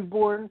you have to be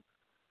born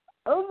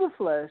of the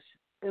flesh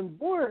and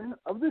born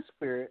of the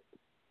Spirit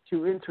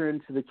to enter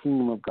into the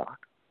kingdom of God.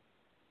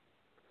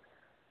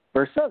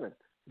 Verse 7,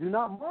 do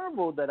not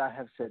marvel that I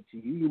have said to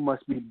you, you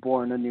must be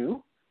born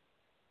anew.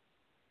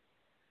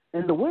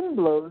 And the wind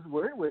blows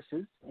where it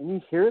wishes, and you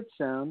hear its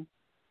sound,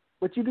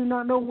 but you do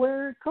not know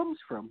where it comes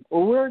from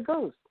or where it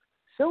goes.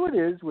 So it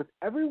is with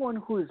everyone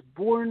who is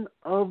born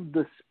of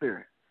the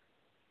Spirit.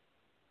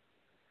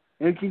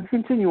 And you can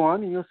continue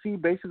on, and you'll see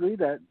basically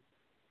that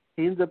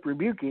he ends up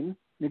rebuking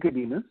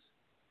Nicodemus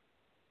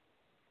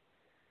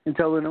and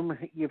telling him,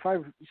 if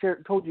I've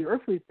told you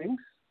earthly things,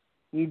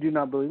 you do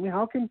not believe me,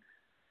 how can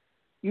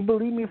you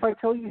believe me if I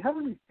tell you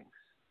heavenly things?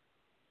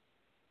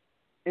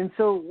 And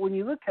so when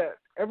you look at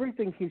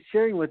everything he's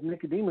sharing with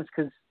Nicodemus,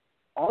 because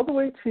all the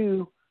way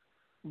to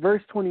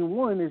verse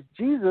 21 is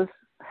Jesus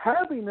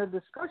having a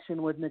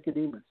discussion with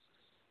Nicodemus.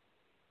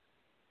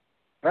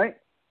 Right?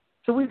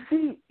 So we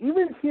see,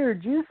 even here,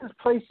 Jesus is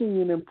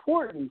placing an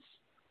importance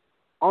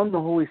on the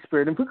Holy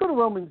Spirit. If we go to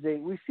Romans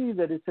 8, we see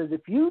that it says,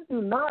 if you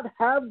do not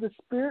have the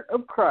Spirit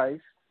of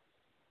Christ,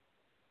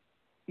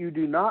 you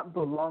do not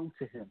belong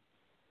to him.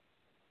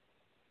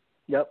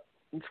 Yep,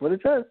 that's what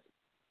it says.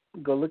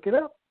 Go look it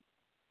up.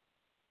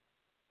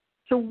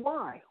 So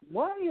why?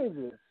 Why is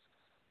this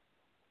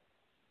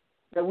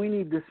that we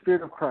need the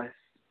Spirit of Christ?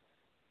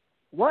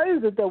 Why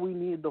is it that we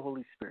need the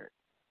Holy Spirit?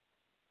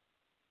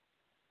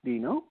 Do you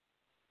know?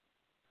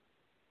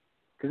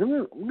 because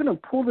we're going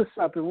to pull this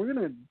up and we're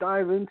going to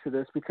dive into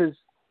this, because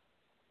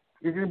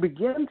you're going to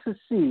begin to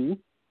see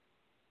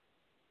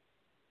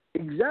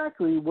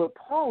exactly what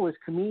Paul was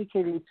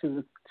communicating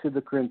to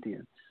the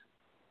Corinthians.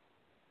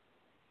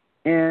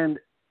 And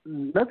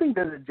nothing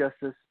does it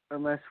justice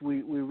unless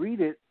we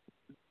read it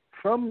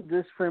from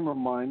this frame of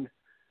mind,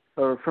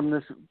 or from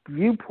this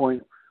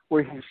viewpoint,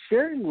 where he's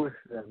sharing with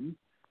them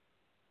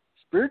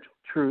spiritual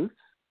truths,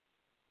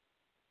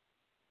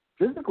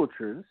 physical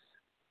truths,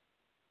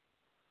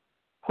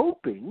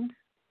 hoping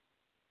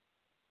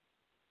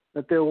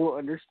that they will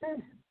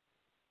understand him.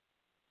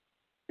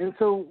 And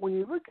so when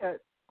you look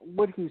at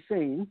what he's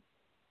saying,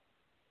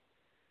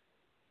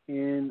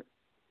 and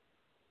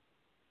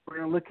we're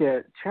going to look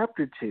at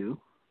chapter 2,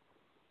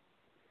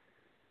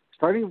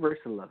 starting verse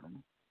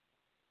 11.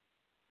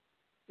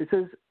 It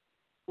says,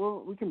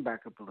 well, we can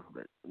back up a little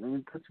bit.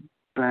 Let's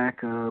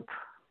back up.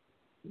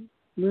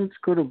 Let's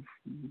go to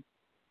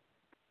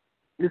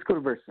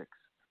verse 6.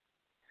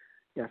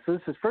 Yeah, so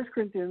this is 1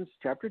 Corinthians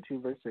chapter 2,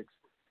 verse 6.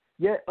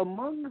 Yet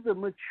among the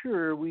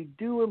mature we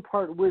do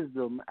impart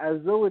wisdom, as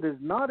though it is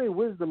not a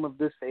wisdom of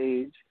this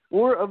age,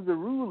 or of the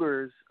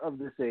rulers of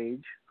this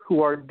age,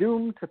 who are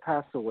doomed to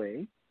pass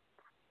away,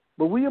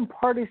 but we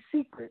impart a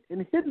secret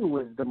and hidden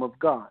wisdom of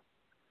God,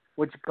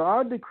 which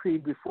God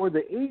decreed before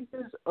the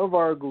ages of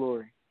our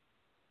glory.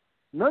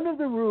 None of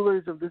the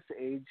rulers of this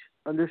age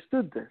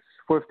understood this,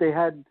 for if they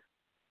had,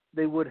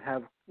 they would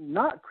have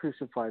not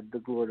crucified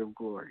the Lord of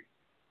glory.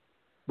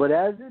 But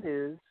as it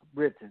is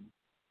written,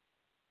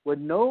 what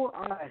no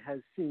eye has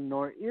seen,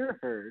 nor ear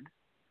heard,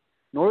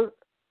 nor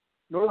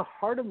the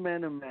heart of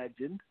man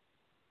imagined,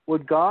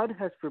 what God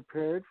has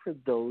prepared for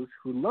those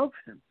who love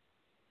him.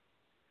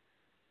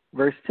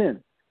 Verse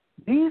 10,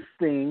 these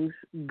things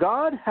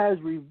God has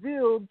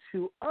revealed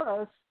to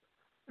us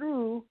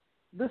through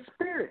the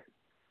Spirit.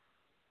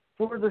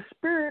 For the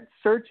Spirit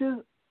searches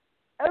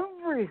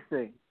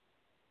everything.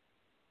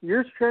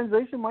 Your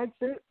translation might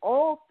say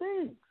all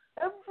things,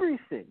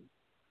 everything.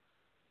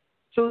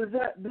 So does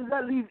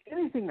that leave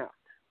anything out?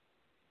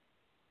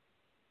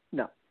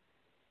 No.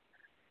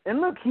 And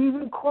look, he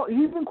even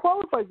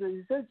qualifies it.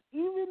 He says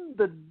even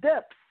the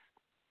depths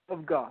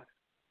of God.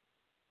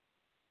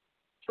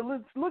 So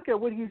let's look at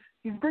what he's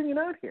bringing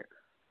out here.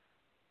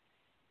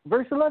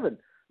 Verse 11.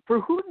 For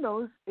who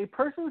knows a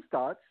person's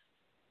thoughts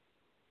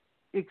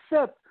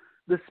except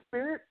the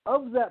spirit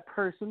of that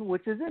person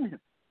which is in him?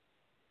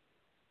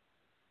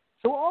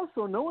 So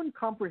also no one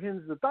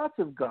comprehends the thoughts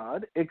of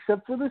God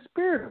except for the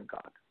Spirit of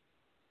God.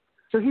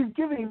 So he's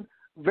giving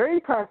very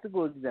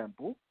practical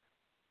example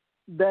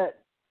that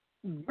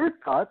your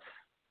thoughts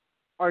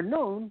are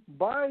known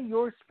by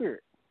your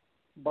spirit,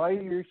 by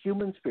your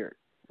human spirit,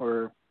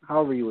 or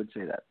however you would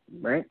say that,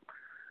 right?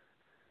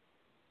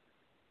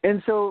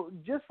 And so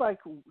just like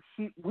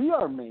we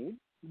are made,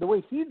 the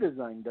way he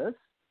designed us,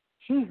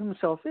 he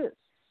himself is.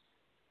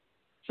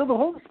 So the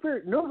Holy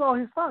Spirit knows all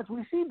his thoughts.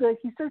 We see that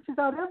he searches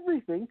out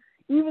everything,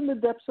 even the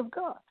depths of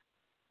God.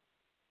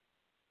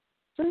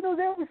 So he knows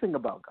everything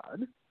about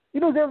God. He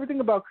knows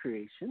everything about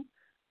creation.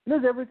 He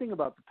knows everything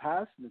about the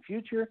past and the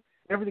future,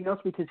 everything else,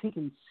 because he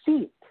can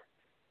see it.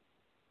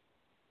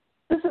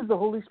 This is the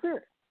Holy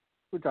Spirit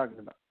we're talking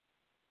about.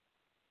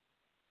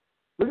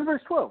 Look at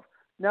verse 12.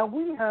 Now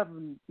we have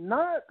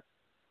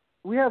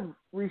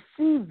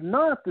received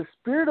not the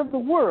spirit of the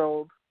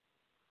world,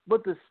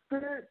 but the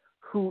Spirit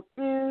who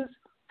is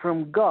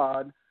from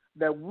God,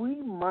 that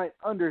we might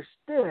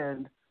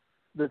understand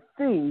the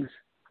things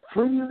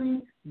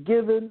freely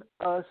given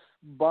us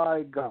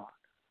by God.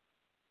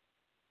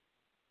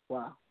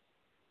 Wow.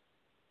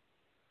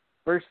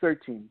 Verse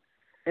 13.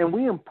 And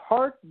we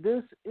impart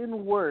this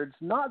in words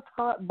not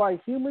taught by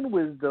human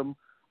wisdom,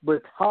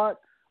 but taught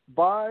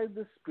by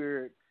the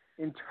Spirit,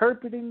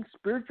 interpreting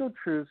spiritual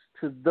truths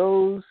to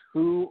those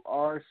who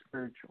are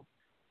spiritual.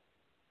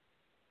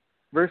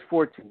 Verse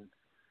 14.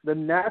 The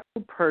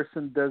natural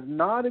person does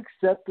not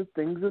accept the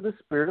things of the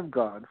Spirit of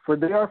God, for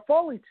they are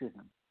folly to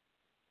him,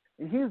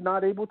 and he is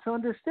not able to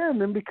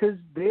understand them because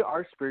they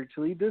are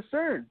spiritually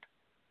discerned.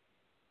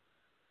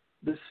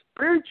 The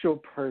spiritual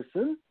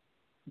person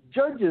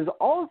judges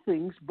all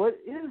things, but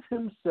is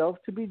himself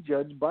to be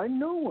judged by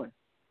no one.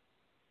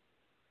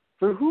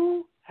 For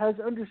who has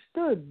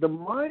understood the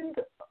mind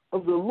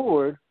of the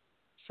Lord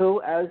so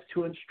as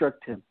to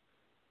instruct him?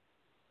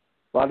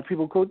 A lot of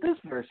people quote this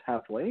verse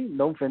halfway,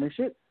 don't finish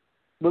it.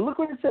 But look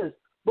what it says.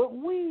 But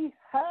we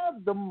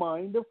have the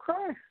mind of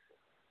Christ.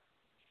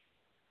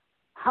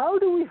 How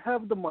do we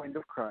have the mind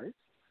of Christ?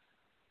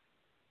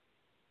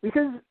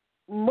 Because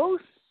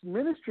most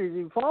ministries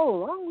you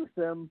follow along with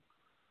them,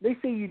 they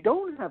say you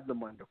don't have the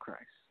mind of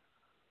Christ.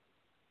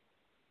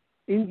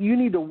 You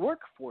need to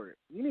work for it.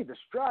 You need to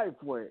strive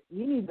for it.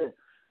 You need to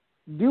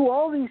do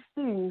all these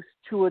things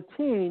to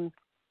attain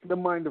the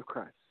mind of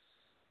Christ.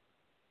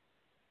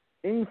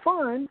 And you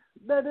find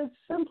that it's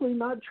simply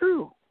not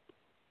true.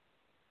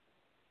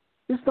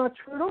 It's not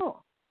true at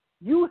all.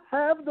 You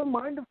have the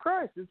mind of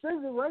Christ. It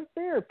says it right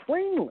there,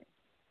 plainly.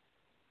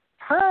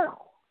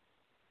 How?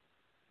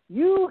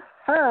 You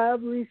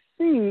have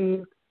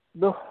received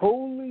the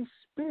Holy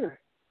Spirit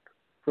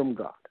from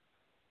God.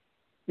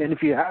 And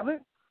if you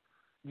haven't,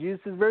 Jesus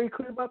is very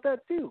clear about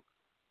that too.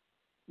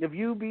 If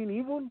you, being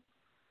evil,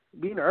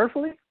 being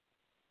earthly,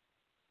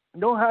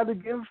 know how to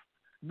give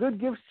good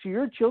gifts to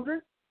your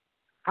children,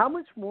 how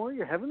much more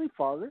your Heavenly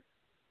Father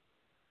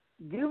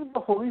give the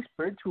Holy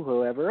Spirit to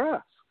whoever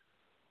asks.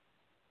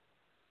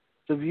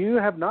 So if you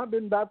have not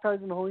been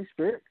baptized in the Holy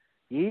Spirit,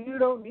 you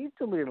don't need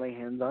somebody to lay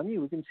hands on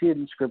you. We can see it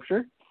in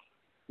Scripture.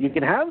 You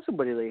can have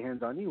somebody lay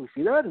hands on you. We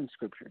see that in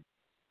Scripture.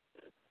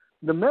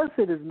 The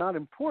method is not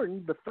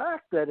important. The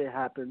fact that it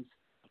happens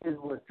is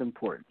what's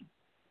important.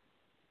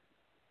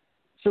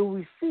 So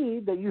we see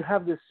that you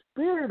have the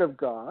Spirit of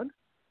God,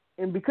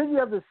 and because you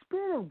have the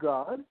Spirit of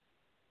God,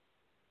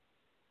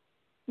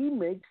 He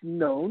makes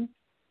known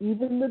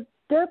even the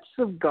depths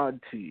of God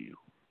to you.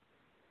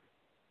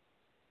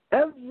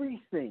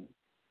 Everything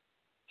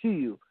to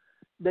you,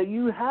 that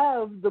you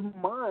have the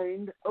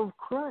mind of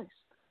Christ.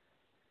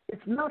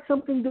 It's not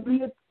something to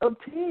be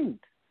obtained.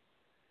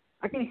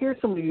 I can hear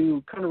some of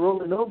you kind of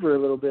rolling over a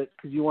little bit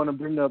because you want to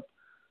bring up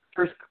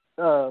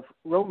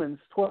Romans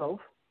 12,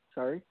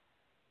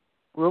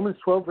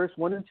 verse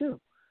 1 and 2.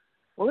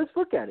 Well, let's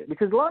look at it,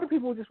 because a lot of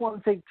people just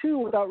want to take 2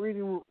 without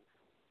reading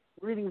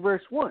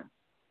verse 1.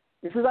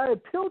 It says, I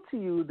appeal to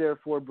you,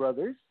 therefore,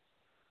 brothers,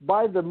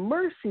 by the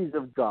mercies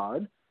of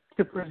God,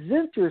 to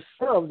present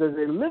yourselves as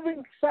a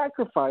living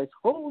sacrifice,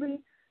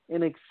 holy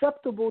and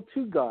acceptable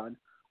to God,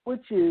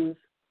 which is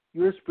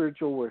your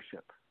spiritual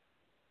worship.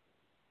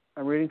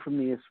 I'm reading from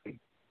the ESV.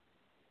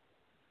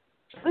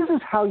 So this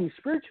is how you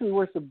spiritually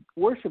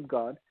worship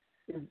God,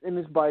 and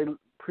is by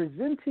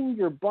presenting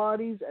your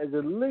bodies as a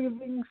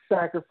living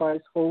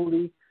sacrifice,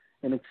 holy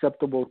and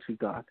acceptable to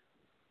God.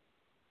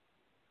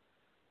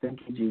 Thank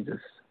you, Jesus.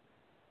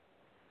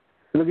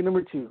 Look at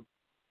number 2.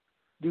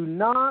 Do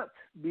not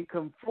be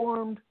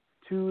conformed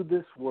to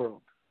this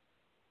world.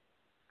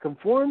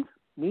 Conformed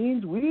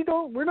means we're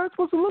not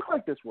supposed to look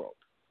like this world.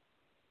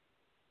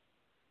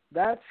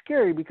 That's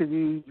scary, because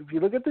if you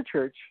look at the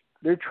church,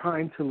 they're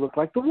trying to look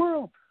like the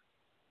world.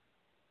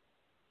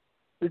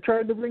 They're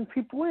trying to bring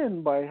people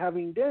in by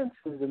having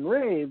dances and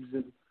raves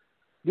and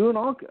doing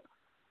all.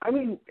 I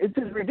mean, it's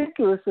as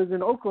ridiculous as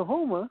in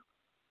Oklahoma,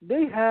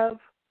 they have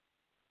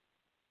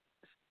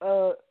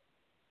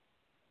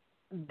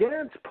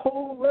dance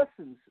pole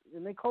lessons,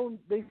 and they call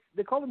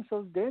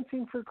themselves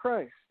Dancing for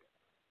Christ.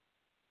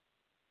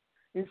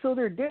 And so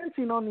they're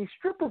dancing on these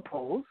stripper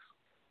poles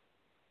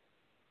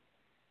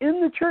in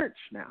the church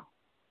now.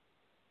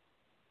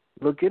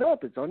 Look it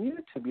up. It's on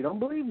YouTube. You don't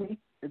believe me?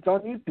 It's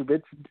on YouTube.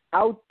 It's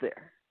out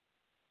there.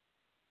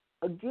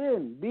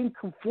 Again, being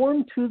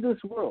conformed to this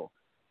world.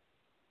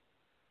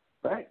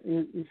 Right?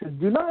 He says,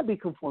 do not be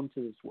conformed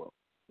to this world,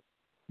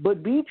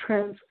 but be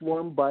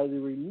transformed by the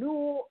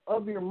renewal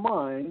of your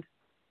mind,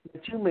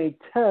 that you may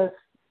test,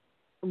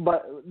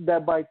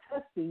 that by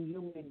testing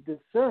you may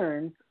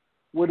discern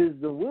what is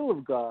the will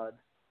of God,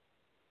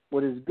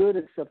 what is good,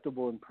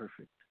 acceptable, and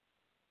perfect.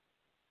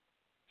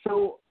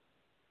 So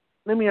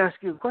let me ask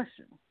you a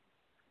question,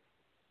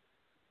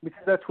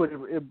 because that's what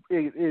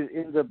it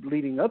ends up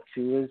leading up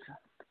to, is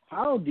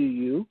how do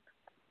you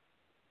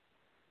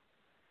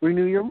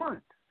renew your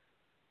mind?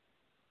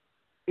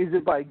 Is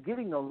it by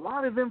getting a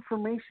lot of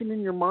information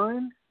in your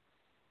mind?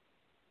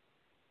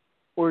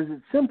 Or is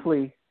it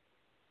simply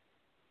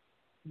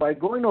by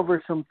going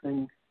over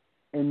something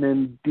and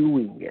then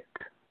doing it?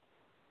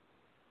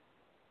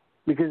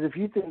 Because if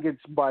you think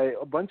it's by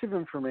a bunch of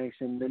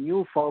information, then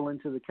you'll fall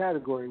into the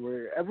category where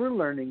you're ever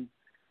learning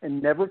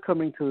and never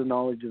coming to the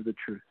knowledge of the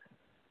truth.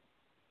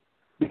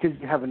 Because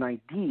you have an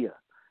idea,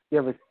 you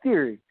have a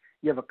theory,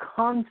 you have a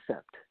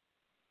concept,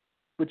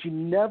 but you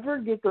never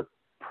get to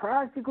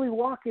practically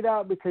walk it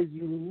out because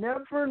you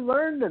never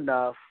learned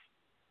enough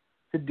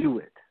to do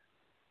it.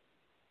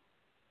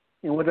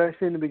 And what did I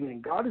say in the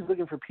beginning? God is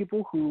looking for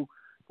people who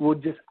will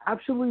just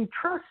absolutely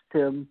trust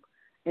Him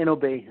and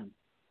obey Him.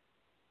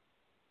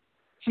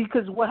 See,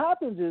 because what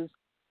happens is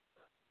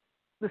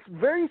this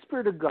very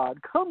Spirit of God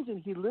comes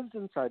and He lives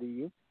inside of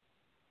you,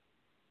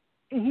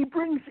 and He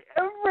brings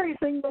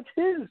everything that's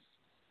His.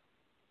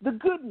 The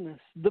goodness,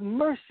 the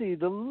mercy,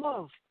 the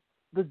love,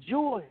 the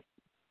joy,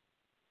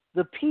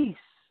 the peace,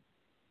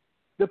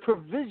 the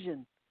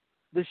provision,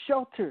 the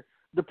shelter,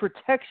 the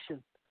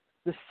protection,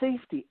 the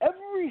safety,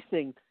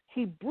 everything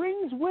He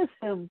brings with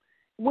Him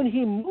when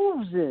He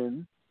moves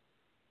in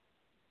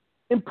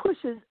and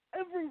pushes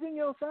everything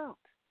else out.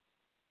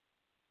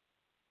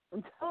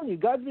 I'm telling you,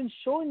 God's been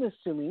showing this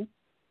to me.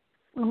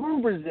 We're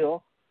in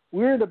Brazil.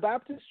 We're at a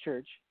Baptist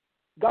church.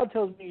 God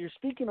tells me, you're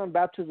speaking on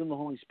baptism of the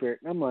Holy Spirit.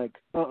 And I'm like,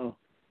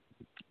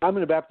 I'm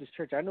in a Baptist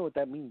church. I know what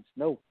that means.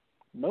 No.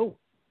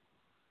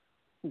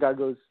 And God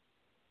goes,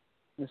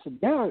 I said,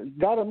 yeah,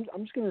 God, I'm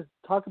just going to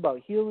talk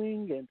about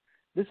healing. And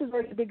this is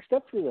already a big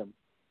step for them,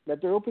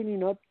 that they're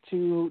opening up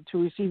to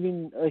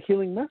receiving a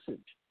healing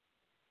message.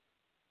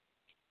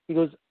 He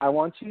goes, I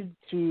want you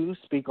to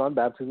speak on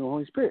baptism of the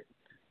Holy Spirit.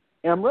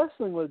 And I'm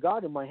wrestling with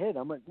God in my head.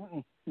 I'm like,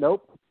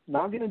 nope,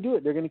 not going to do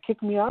it. They're going to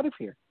kick me out of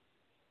here.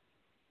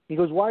 He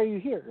goes, why are you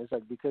here? It's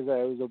like, because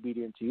I was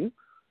obedient to you.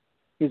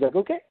 He's like,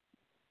 okay.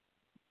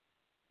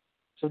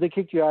 So they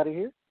kicked you out of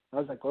here? I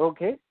was like, well,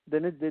 okay,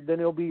 then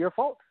it'll be your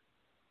fault.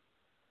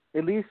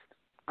 At least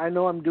I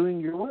know I'm doing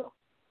your will.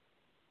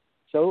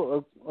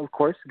 So, of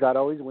course, God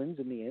always wins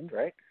in the end,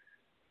 right?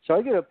 So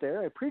I get up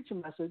there, I preach a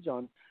message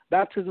on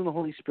baptism of the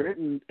Holy Spirit,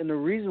 and the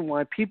reason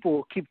why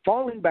people keep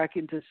falling back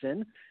into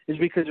sin is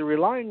because they're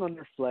relying on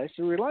their flesh,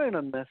 they're relying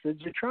on methods,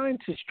 they're trying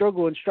to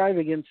struggle and strive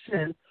against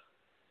sin,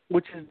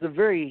 which is the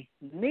very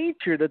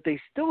nature that they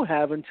still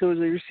have until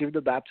they receive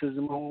the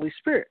baptism of the Holy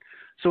Spirit.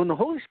 So when the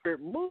Holy Spirit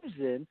moves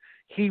in,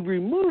 he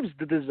removes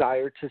the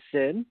desire to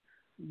sin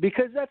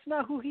because that's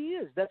not who he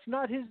is. That's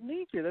not his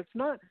nature. That's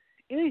not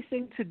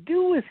anything to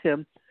do with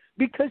him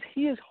because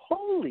he is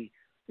holy.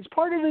 It's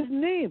part of his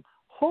name,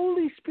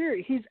 Holy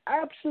Spirit. He's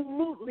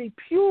absolutely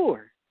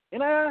pure.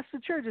 And I asked the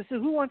church, I said,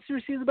 who wants to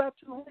receive the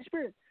baptism of the Holy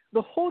Spirit?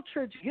 The whole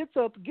church gets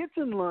up, gets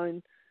in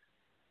line.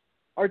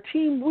 Our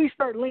team, we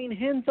start laying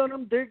hands on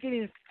them. They're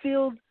getting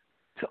filled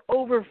to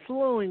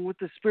overflowing with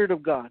the Spirit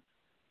of God.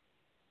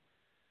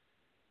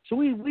 So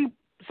we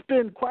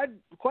spend quite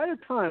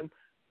a time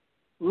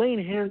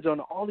laying hands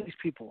on all these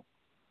people.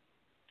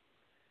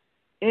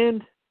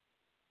 And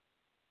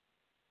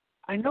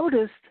I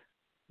noticed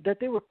that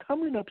they were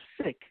coming up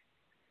sick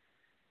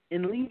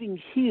and leaving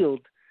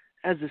healed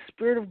as the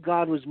Spirit of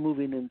God was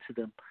moving into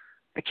them.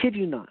 I kid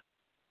you not.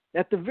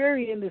 At the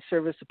very end of the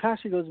service, the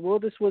pastor goes, well,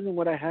 this wasn't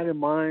what I had in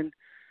mind.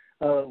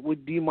 Do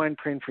you mind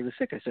praying for the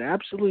sick? I said,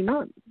 absolutely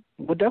not.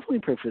 We'll definitely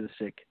pray for the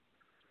sick.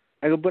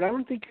 I go, but I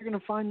don't think you're going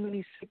to find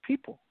many sick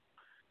people.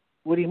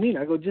 What do you mean?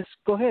 I go, just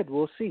go ahead.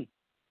 We'll see.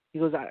 He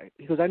goes,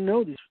 I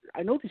know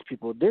these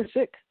people. They're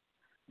sick.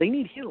 They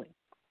need healing.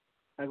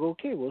 I go,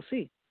 okay, we'll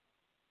see.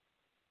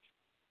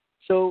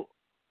 So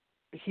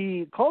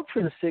he called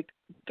for the sick.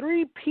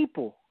 3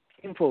 people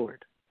came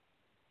forward.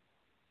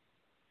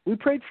 We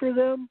prayed for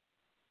them.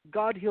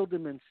 God healed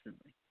them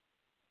instantly.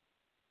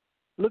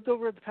 Looked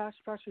over at the pastor.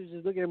 Pastor was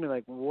just looking at me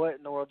like, what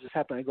in the world just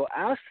happened? I go,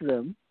 ask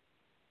them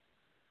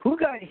who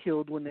got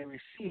healed when they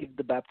received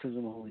the baptism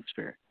of the Holy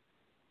Spirit.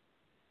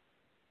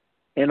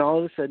 And all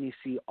of a sudden you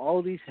see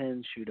all these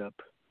hands shoot up.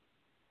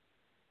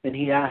 And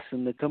he asked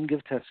them to come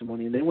give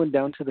testimony. And they went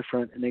down to the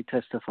front and they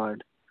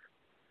testified,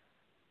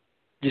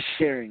 just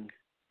sharing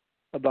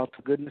about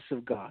the goodness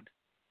of God.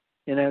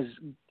 And as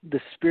the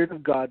Spirit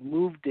of God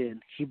moved in,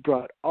 he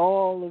brought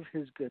all of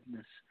his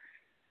goodness,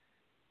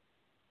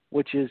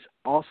 which is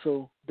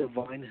also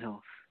divine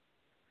health.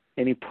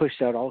 And he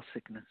pushed out all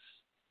sickness.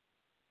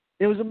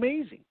 It was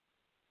amazing.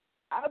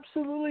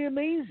 Absolutely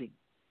amazing.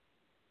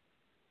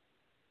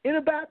 In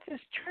a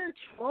Baptist church,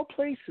 of all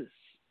places,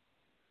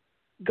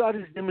 God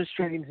is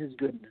demonstrating his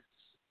goodness.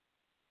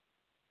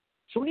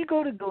 So when you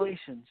go to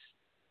Galatians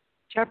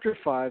chapter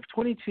 5,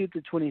 22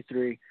 to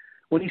 23,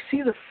 when you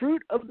see the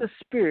fruit of the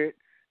Spirit,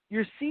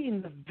 you're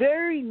seeing the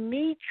very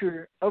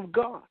nature of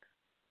God.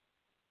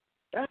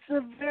 That's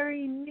the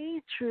very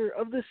nature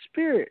of the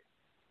Spirit,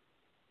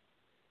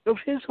 of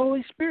his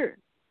Holy Spirit.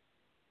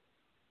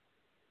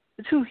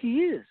 It's who he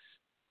is.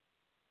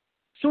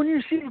 So when you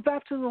receive the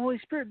baptism of the Holy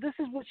Spirit, this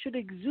is what should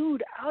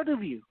exude out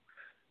of you.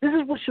 This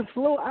is what should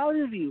flow out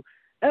of you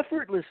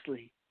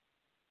effortlessly.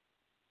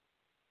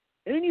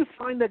 And then you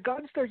find that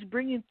God starts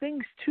bringing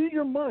things to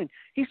your mind.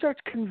 He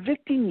starts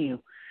convicting you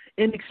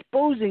and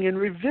exposing and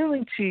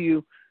revealing to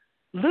you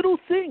little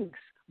things.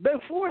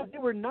 Before, they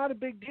were not a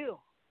big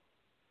deal.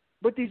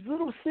 But these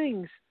little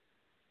things,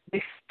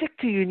 they stick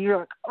to you, and you're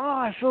like, oh,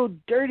 I feel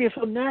dirty, I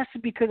feel nasty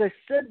because I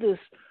said this,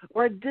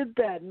 or I did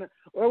that,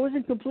 or I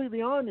wasn't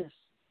completely honest.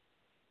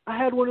 I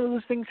had one of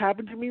those things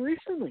happen to me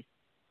recently.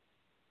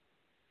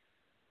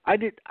 I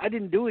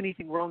didn't do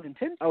anything wrong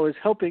intentionally. I was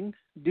helping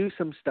do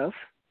some stuff,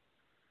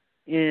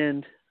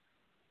 and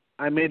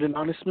I made an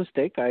honest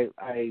mistake.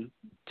 I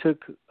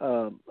took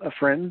a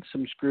friend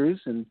some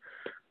screws, and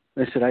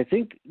I said, I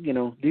think,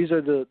 these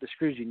are the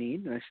screws you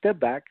need. And I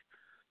stepped back,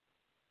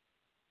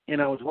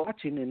 and I was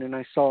watching, and then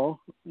I saw,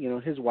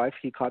 his wife,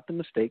 he caught the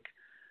mistake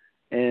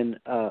and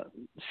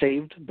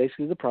saved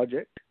basically the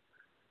project.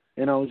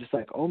 And I was just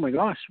like, oh, my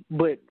gosh.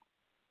 But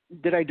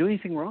did I do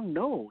anything wrong?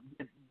 No.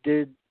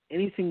 Did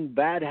anything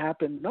bad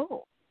happen?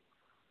 No.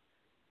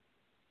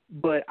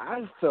 But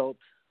I felt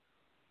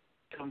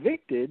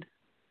convicted.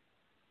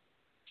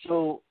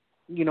 So,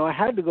 I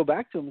had to go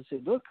back to him and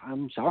say, look,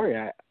 I'm sorry.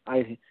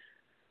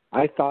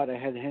 I thought I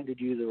had handed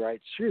you the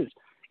right screws.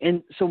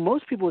 And so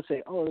most people would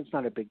say, oh, it's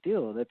not a big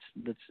deal. That's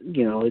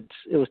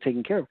it was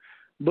taken care of.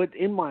 But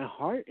in my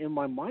heart, in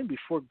my mind,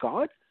 before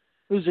God,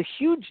 it was a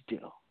huge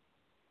deal.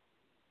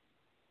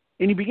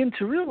 And you begin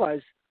to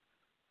realize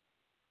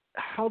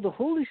how the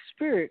Holy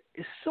Spirit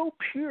is so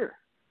pure.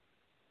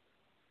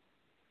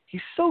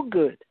 He's so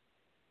good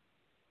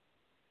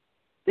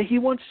that he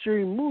wants to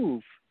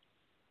remove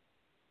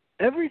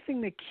everything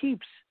that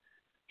keeps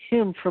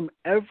him from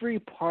every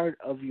part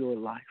of your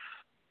life.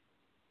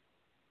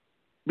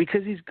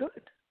 Because he's good.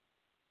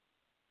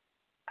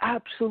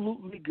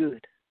 Absolutely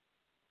good.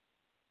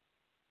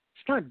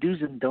 It's not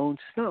do's and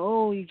don'ts. It's not,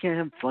 oh, you can't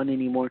have fun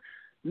anymore.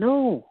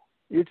 No.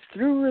 It's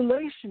through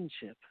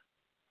relationship.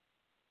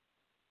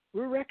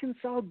 We're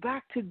reconciled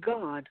back to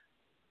God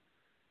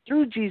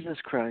through Jesus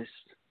Christ.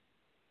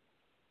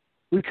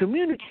 We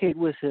communicate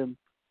with him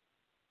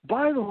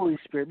by the Holy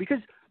Spirit. Because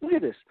look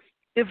at this.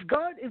 If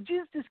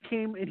Jesus just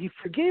came and he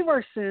forgave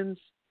our sins,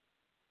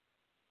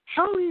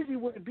 how easy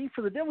would it be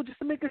for the devil just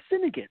to make us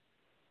sin again?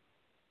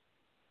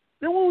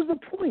 Then what was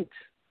the point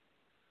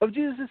of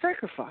Jesus'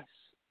 sacrifice?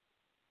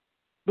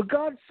 But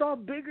God saw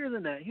bigger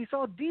than that. He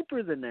saw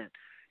deeper than that.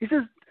 He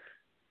says,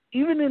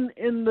 even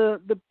in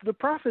the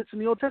prophets in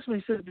the Old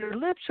Testament, he says, their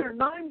lips are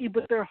nigh me,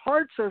 but their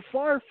hearts are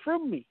far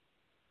from me.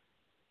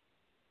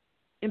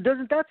 And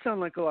doesn't that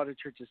sound like a lot of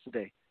churches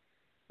today?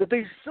 That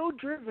they're so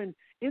driven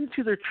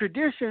into their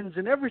traditions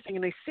and everything,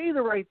 and they say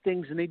the right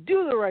things and they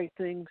do the right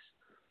things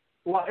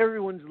while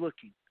everyone's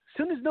looking. As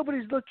soon as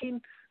nobody's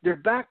looking, they're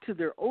back to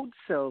their old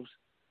selves,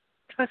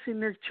 cussing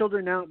their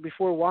children out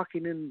before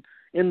walking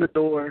in the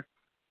door,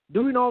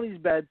 doing all these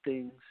bad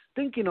things,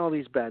 thinking all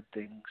these bad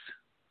things.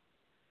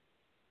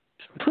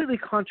 It's completely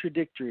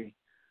contradictory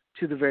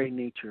to the very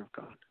nature of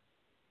God.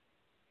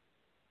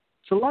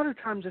 So a lot of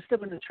times I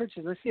step into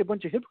churches and I see a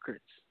bunch of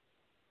hypocrites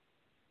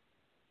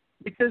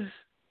because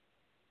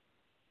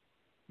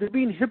they're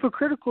being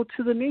hypocritical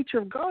to the nature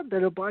of God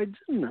that abides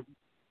in them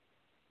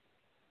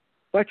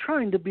by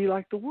trying to be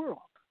like the world.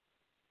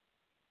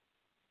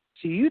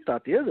 See, you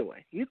thought the other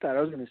way. You thought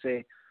I was going to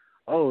say,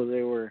 oh,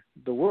 they were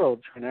the world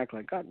trying to act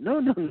like God.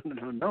 No.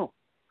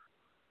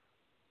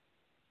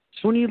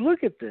 So when you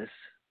look at this,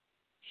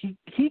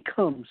 he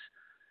comes.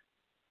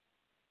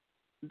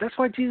 That's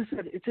why Jesus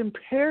said it's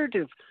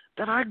imperative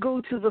that I go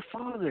to the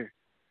Father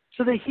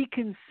so that he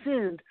can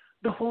send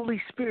the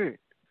Holy Spirit.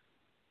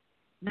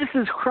 This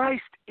is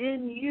Christ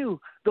in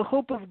you, the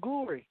hope of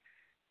glory,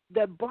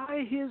 that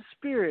by his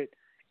Spirit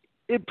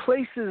it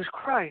places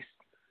Christ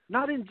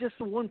not in just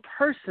one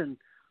person,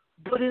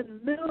 but in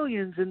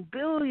millions and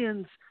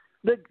billions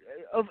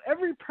of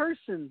every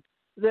person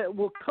that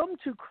will come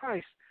to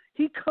Christ.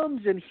 He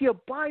comes in, he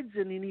abides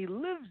in, and he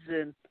lives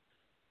in,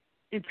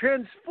 and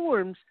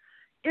transforms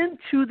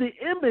into the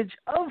image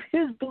of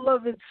his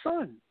beloved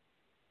Son.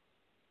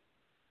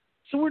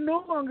 So we're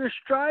no longer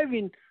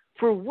striving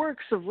for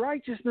works of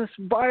righteousness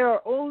by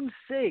our own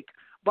sake,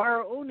 by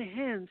our own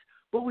hands,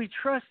 but we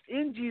trust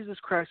in Jesus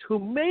Christ who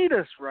made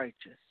us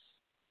righteous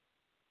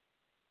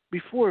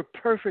before a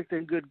perfect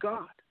and good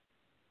God.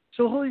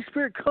 So the Holy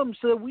Spirit comes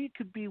so that we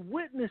could be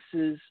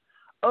witnesses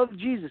of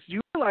Jesus. You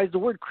realize the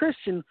word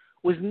Christian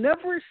was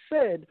never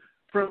said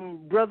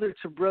from brother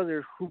to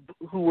brother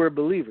who were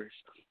believers.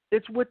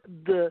 It's what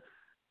the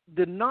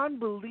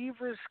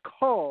non-believers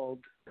called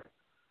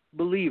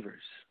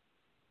believers.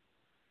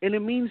 And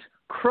it means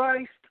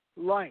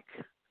Christ-like,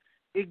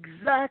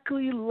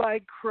 exactly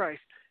like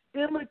Christ,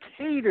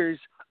 imitators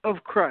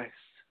of Christ.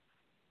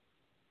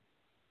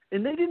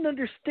 And they didn't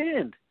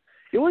understand.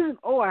 It wasn't,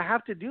 I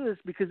have to do this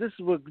because this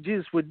is what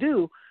Jesus would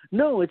do.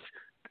 No,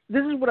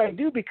 this is what I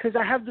do because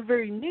I have the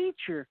very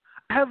nature,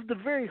 I have the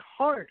very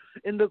heart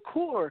and the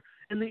core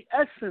and the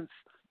essence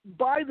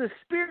by the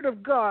Spirit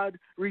of God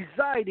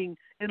residing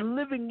and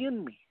living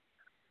in me.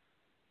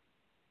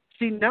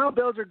 See, now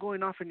bells are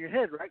going off in your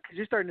head, right? Because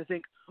you're starting to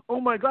think, oh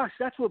my gosh,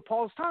 that's what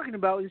Paul's talking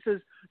about. He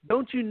says,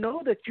 don't you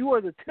know that you are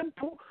the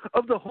temple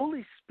of the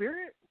Holy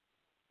Spirit?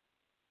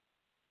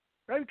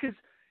 Right? Because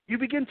you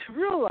begin to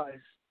realize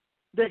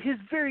that his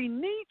very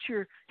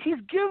nature, he's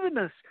given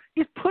us.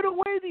 He's put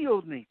away the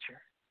old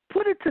nature,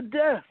 put it to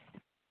death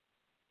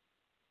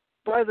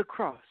by the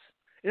cross,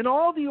 and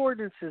all the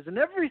ordinances and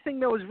everything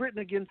that was written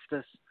against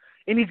us.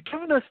 And he's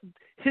given us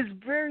his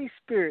very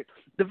Spirit,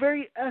 the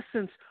very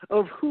essence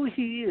of who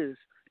he is.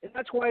 And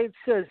that's why it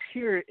says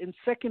here in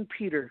 2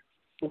 Peter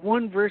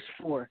 1 verse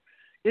 4,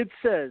 it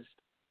says,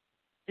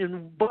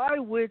 and by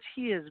which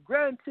he has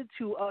granted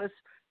to us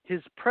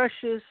his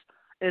precious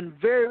and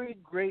very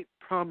great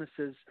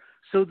promises,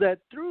 so that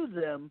through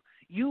them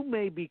you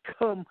may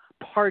become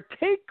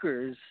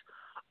partakers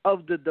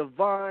of the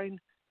divine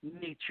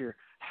nature,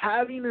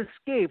 having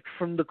escaped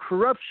from the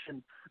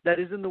corruption that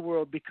is in the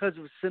world because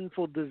of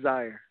sinful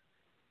desire.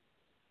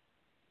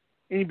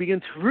 And you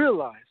begin to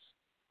realize,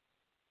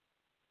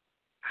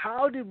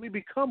 how did we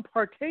become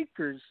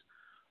partakers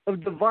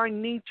of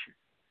divine nature?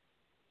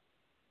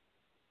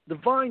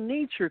 Divine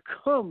nature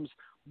comes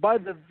by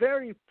the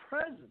very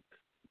presence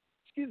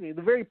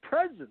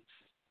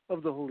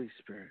of the Holy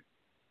Spirit.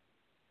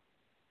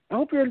 I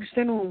hope you're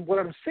understanding what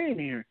I'm saying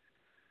here.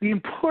 The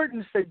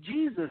importance that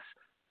Jesus,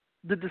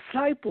 the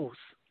disciples,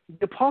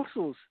 the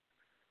apostles,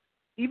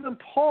 even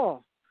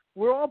Paul,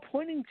 we're all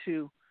pointing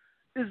to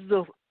is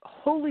the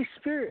Holy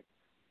Spirit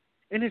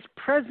and his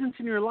presence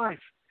in your life.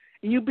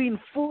 And you being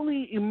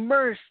fully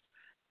immersed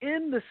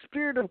in the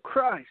Spirit of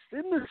Christ,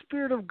 in the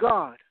Spirit of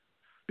God,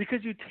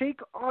 because you take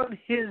on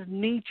his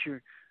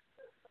nature.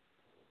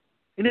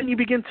 And then you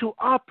begin to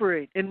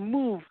operate and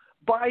move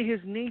by his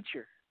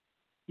nature.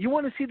 You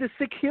want to see the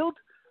sick healed?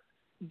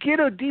 Get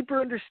a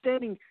deeper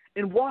understanding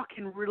and walk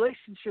in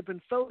relationship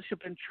and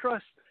fellowship and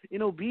trust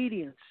in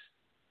obedience.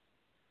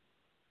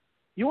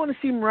 You want to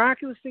see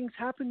miraculous things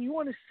happen? You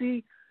want to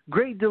see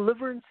great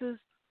deliverances?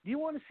 Do you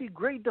want to see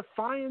great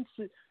defiance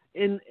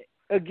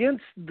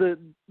against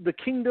the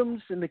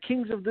kingdoms and the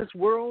kings of this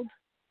world?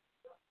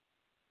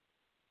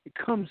 It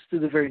comes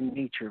through the very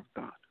nature of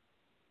God.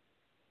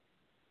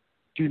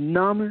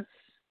 Dunamis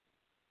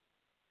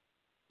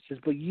says,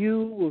 but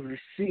you will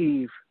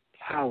receive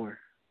power,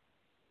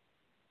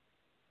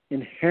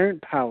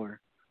 inherent power,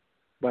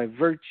 by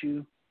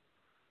virtue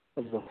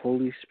of the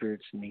Holy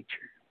Spirit's nature.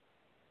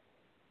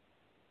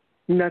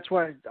 And that's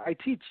why I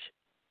teach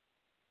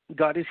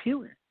God is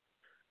healer.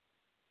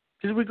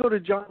 Because we go to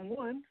John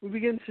 1, we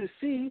begin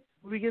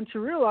to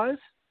realize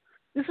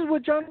this is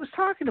what John was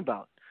talking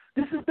about.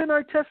 This has been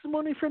our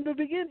testimony from the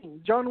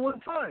beginning. John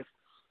 1:5.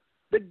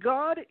 That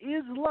God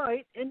is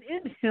light, and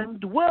in him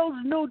dwells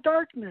no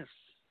darkness.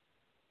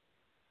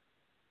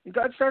 And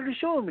God started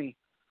showing me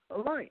a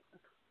light.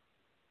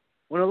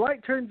 When a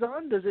light turns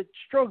on, does it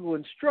struggle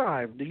and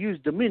strive to use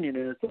dominion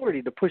and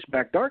authority to push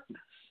back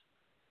darkness?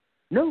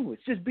 No,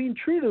 it's just being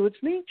true to its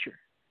nature.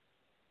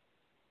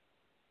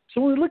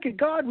 So when we look at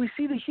God, we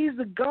see that he's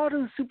the God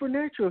of the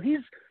supernatural.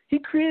 He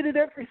created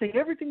everything.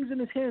 Everything's in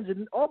his hands,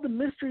 and all the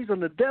mysteries on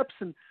the depths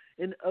and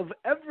of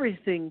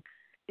everything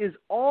is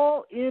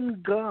all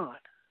in God.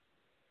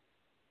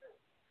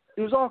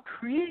 It was all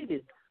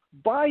created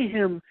by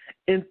him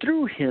and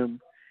through him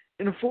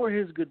and for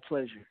his good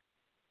pleasure.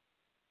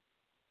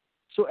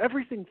 So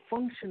everything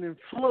functions and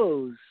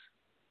flows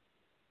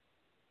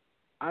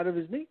out of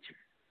his nature.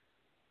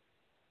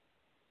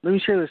 Let me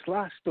share this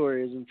last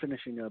story as I'm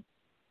finishing up.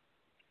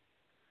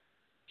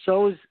 So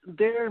I was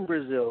there in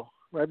Brazil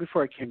right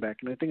before I came back,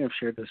 and I think I've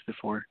shared this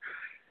before.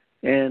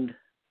 And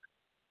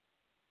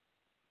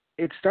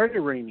it started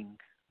raining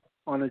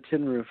on a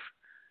tin roof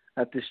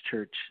at this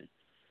church,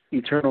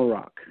 Eternal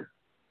Rock,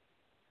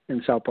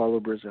 in Sao Paulo,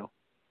 Brazil.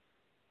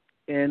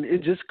 And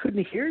it just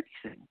couldn't hear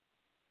anything.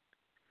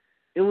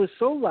 It was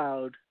so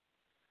loud,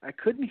 I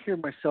couldn't hear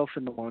myself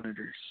in the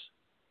monitors.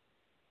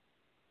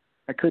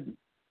 I couldn't.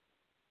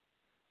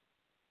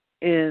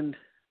 And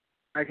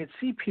I could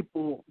see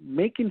people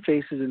making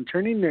faces and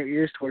turning their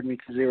ears toward me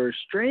because they were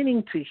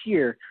straining to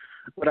hear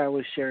what I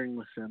was sharing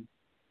with them.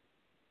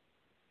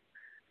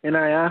 And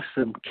I asked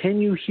them, can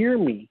you hear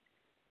me?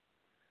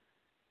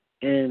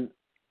 And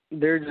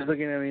they're just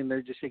looking at me and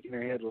they're just shaking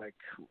their head like,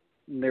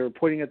 and they were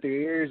pointing at their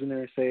ears and they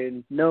were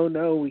saying,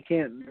 no, we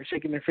can't. They're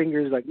shaking their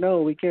fingers like,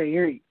 no, we can't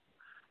hear you.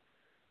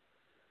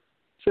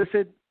 So I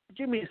said,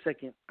 give me a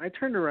second. I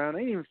turned around. I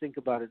didn't even think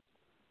about it.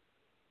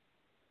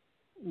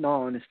 In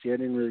all honesty, I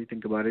didn't really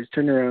think about it. I just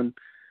turned around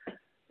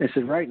and I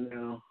said, right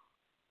now,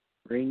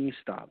 rain, you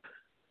stop.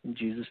 In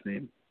Jesus'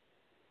 name.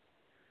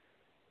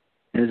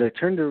 And as I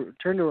turned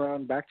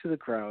around back to the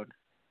crowd,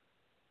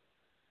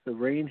 the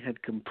rain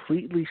had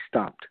completely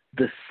stopped.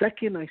 The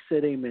second I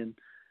said amen,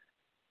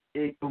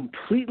 it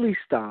completely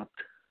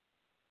stopped.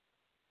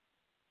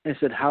 And I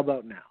said, how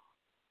about now?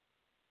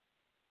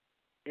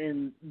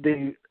 And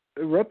they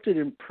erupted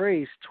in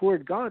praise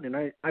toward God. And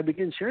I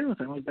began sharing with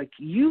them. I was like,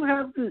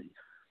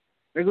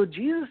 I go,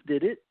 Jesus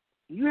did it.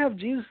 You have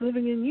Jesus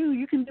living in you.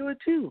 You can do it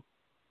too.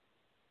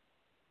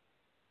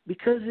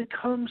 Because it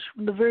comes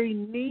from the very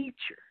nature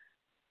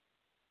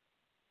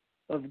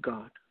of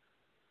God.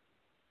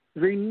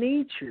 The very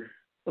nature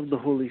of the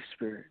Holy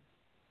Spirit.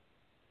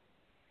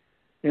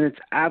 And it's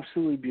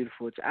absolutely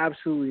beautiful. It's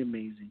absolutely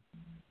amazing.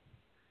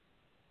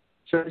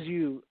 So as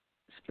you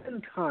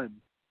spend time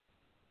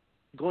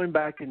going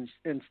back and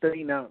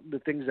studying out the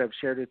things I've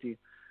shared with you,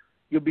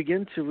 you'll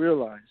begin to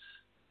realize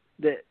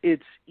that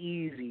it's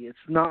easy. It's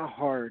not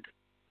hard.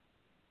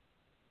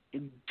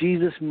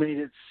 Jesus made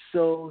it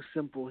so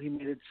simple. He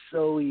made it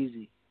so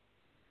easy.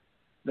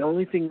 The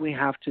only thing we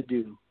have to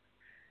do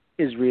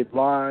is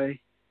rely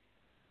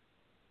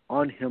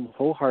on him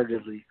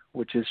wholeheartedly,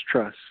 which is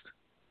trust,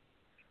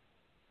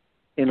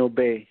 and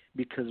obey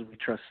because we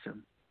trust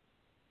him.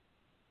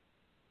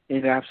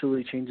 It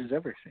absolutely changes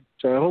everything.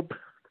 So I hope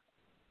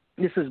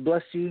this has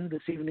blessed you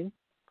this evening.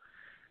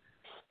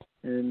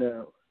 And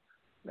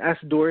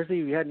ask Dorothy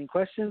if you had any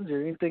questions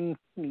or anything,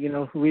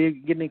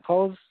 we get any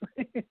calls?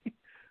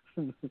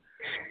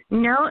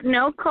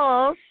 No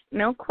calls,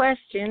 no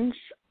questions.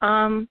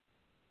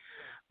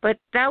 But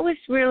that was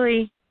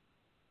really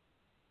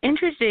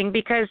interesting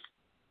because,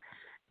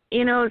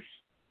 how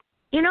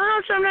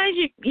sometimes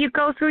you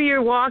go through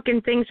your walk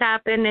and things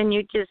happen and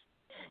you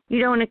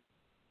don't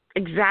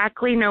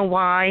exactly know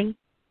why.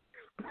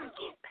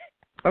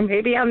 Or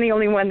maybe I'm the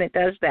only one that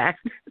does that.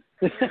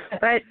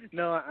 But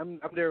no, I'm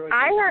there with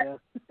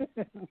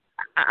you.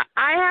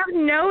 I have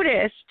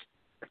noticed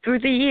through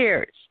the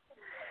years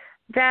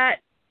that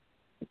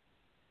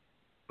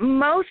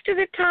most of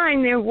the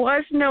time there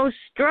was no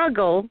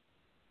struggle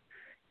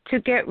to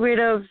get rid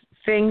of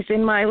things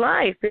in my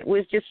life. It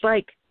was just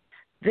like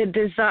the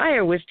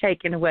desire was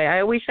taken away.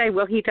 I always say,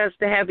 well, he does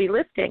the heavy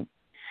lifting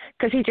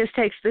because he just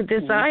takes the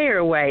desire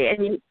away.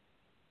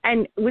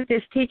 And with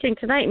this teaching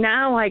tonight,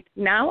 now I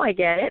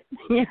get it,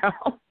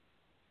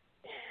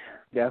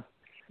 Yeah.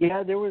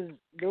 Yeah, there was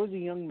a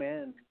young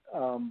man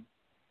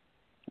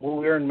when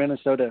we were in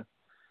Minnesota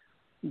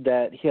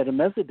that he had a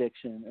meth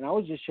addiction, and I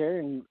was just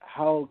sharing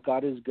how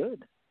God is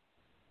good.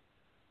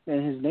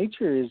 And his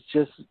nature is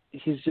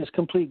he's just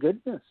complete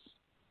goodness.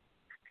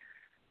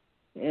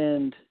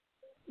 And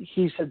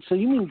he said, so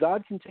you mean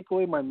God can take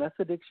away my meth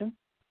addiction?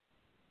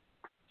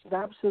 I said,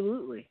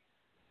 absolutely.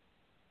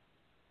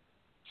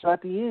 So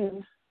at the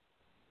end,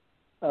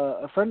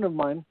 a friend of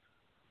mine,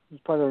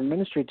 who's part of our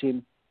ministry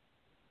team,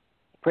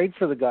 prayed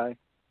for the guy.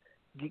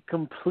 He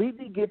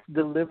completely gets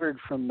delivered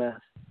from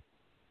meth,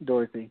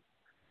 Dorothy.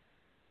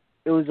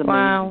 It was amazing.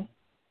 Wow.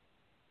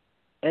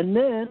 And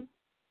then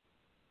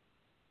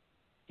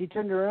he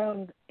turned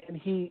around and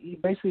he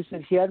basically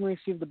said he hadn't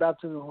received the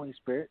baptism of the Holy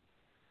Spirit.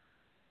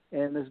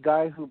 And this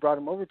guy who brought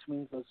him over to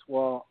me goes,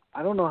 well,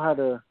 I don't know how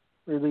to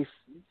release,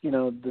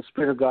 the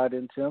Spirit of God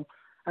into him.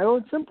 I go,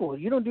 it's simple.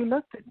 You don't do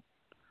nothing.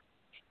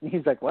 And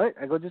he's like, what?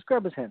 I go, just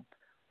grab his hand.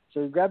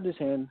 So he grabbed his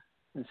hand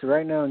and said,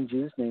 right now in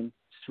Jesus' name,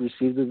 just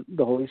receive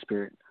the Holy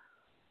Spirit.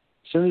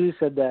 As soon as he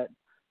said that,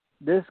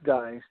 this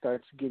guy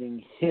starts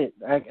getting hit.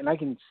 And I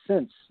can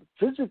sense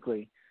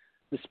physically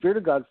the Spirit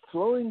of God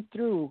flowing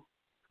through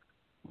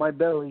my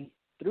belly,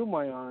 through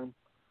my arm,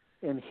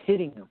 and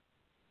hitting him.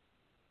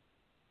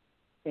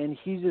 And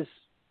he's just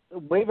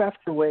wave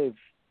after wave.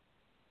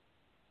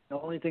 The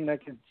only thing I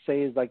could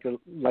say is like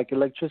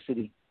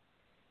electricity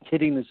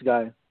hitting this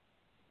guy.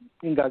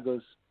 And God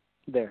goes,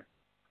 there.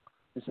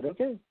 I said,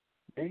 okay,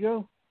 there you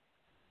go.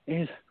 And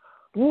he's,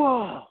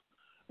 whoa.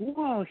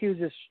 He was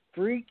just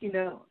freaking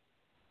out.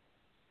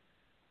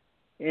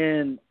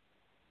 And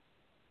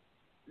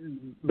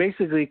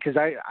basically, because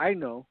I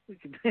know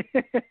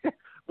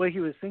what he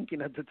was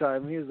thinking at the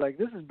time. He was like,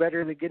 this is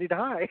better than getting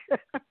high.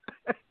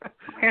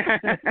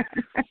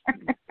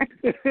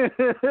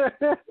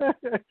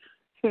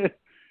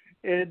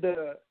 And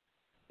the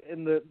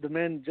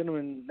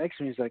gentleman next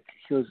to me,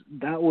 he goes,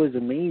 that was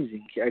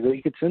amazing. I go,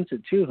 you could sense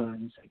it too, huh?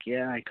 And he's like,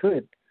 yeah, I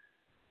could.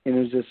 And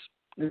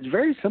it's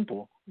very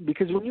simple,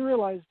 because when you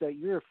realize that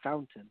you're a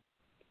fountain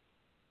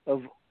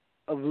of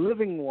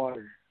living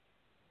water,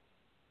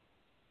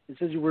 it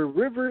says you were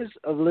rivers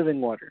of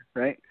living water,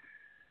 right?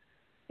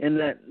 And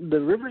that the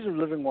rivers of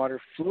living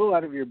water flow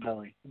out of your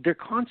belly. They're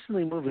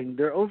constantly moving.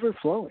 They're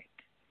overflowing.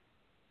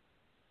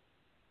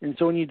 And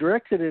so when you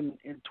direct it in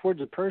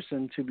towards a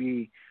person to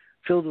be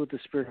filled with the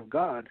Spirit of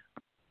God,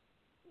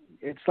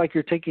 it's like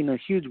you're taking a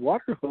huge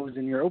water hose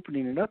and you're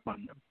opening it up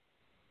on them.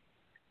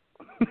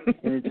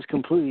 And it just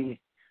completely,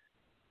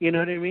 you know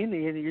what I mean?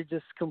 And you're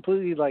just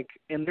completely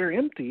and they're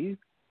empty.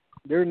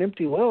 They're an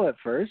empty well at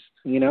first,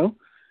 and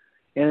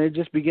it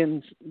just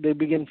they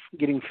begin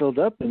getting filled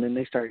up, and then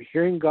they start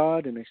hearing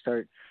God, and they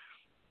start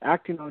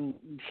acting on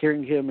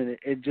hearing him, and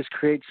it just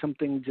creates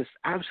something just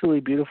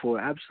absolutely beautiful,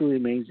 absolutely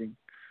amazing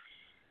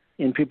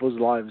in people's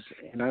lives.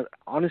 And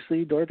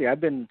honestly, Dorothy, I've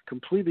been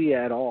completely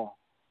at awe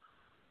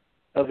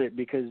of it,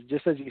 because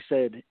just as you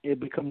said, it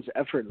becomes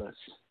effortless.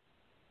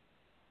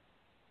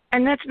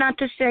 And that's not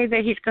to say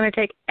that he's going to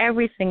take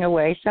everything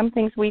away. Some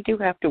things we do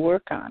have to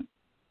work on.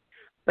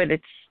 But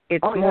it's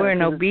more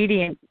an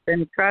obedience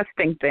and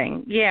trusting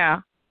thing.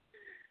 Yeah.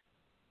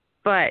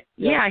 But,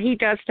 yeah, he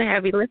does the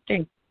heavy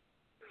lifting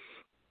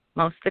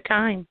most of the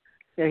time.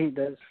 Yeah, he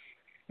does.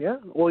 Yeah.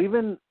 Well,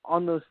 even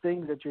on those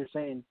things that you're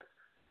saying,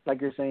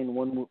 like you're saying,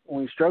 when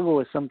we struggle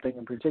with something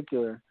in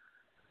particular,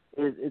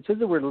 it says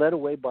that we're led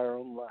away by our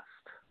own lust,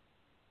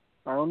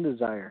 our own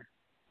desire.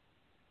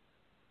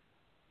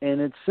 And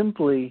it's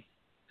simply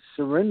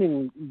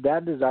surrendering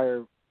that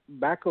desire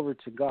back over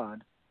to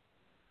God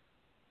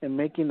and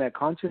making that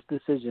conscious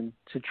decision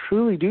to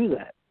truly do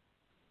that.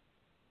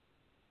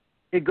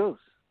 It goes.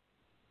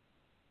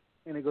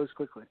 And it goes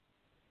quickly.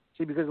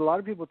 See, because a lot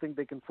of people think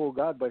they can fool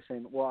God by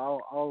saying,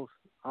 well,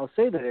 I'll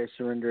say that I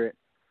surrender it,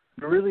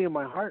 but really in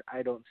my heart,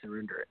 I don't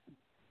surrender it.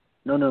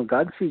 No,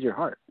 God sees your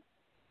heart.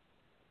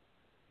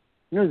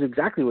 He knows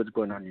exactly what's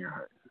going on in your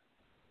heart.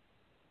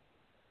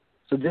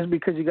 So just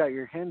because you got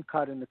your hand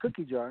caught in the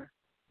cookie jar,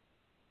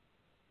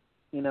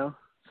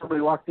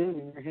 somebody walked in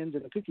and your hand's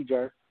in a cookie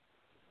jar,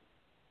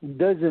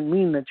 doesn't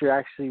mean that you're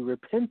actually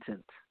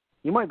repentant.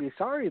 You might be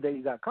sorry that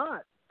you got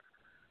caught,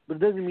 but it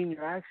doesn't mean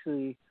you're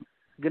actually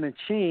going to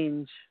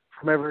change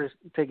from ever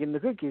taking the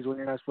cookies when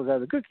you're not supposed to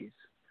have the cookies.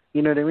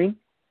 You know what I mean?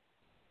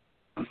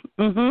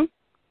 Mm-hmm.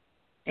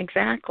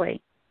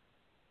 Exactly.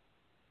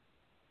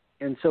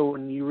 And so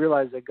when you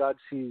realize that God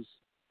sees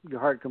your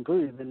heart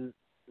completely, then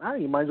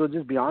you might as well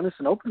just be honest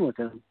and open with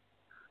him.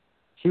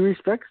 He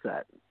respects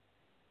that.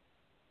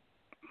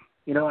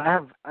 I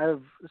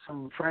have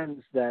some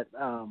friends that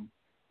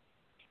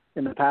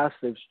in the past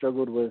they've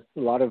struggled with a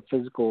lot of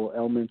physical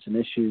ailments and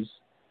issues,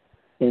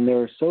 and they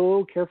were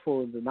so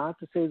careful not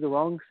to say the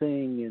wrong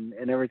thing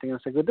and everything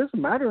else. Like, it doesn't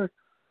matter,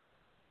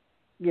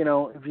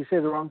 if you say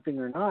the wrong thing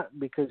or not,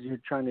 because you're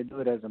trying to do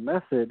it as a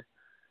method,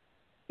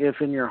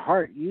 if in your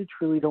heart you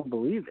truly don't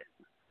believe it.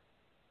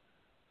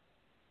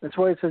 That's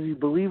why it says you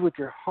believe with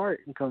your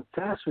heart and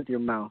confess with your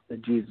mouth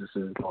that Jesus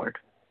is Lord.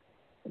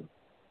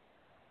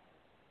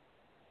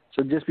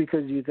 So just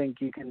because you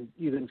think you can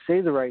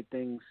say the right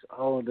things,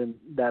 then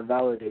that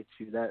validates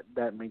you.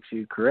 That makes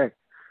you correct.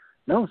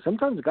 No,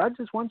 sometimes God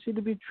just wants you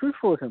to be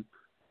truthful with him.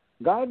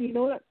 God, you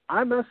know what?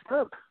 I messed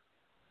up.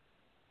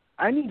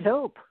 I need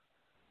help.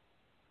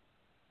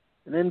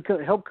 And then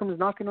help comes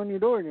knocking on your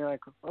door, and you're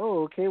like,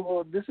 oh, okay,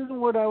 well, this isn't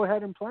what I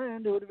had in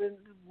planned. It would have been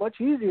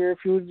much easier if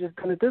you would have just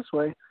done it this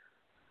way.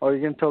 Or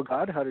you're going to tell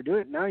God how to do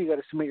it. Now you got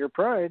to submit your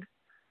pride.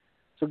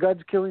 So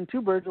God's killing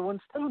two birds with one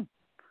stone.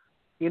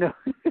 You know?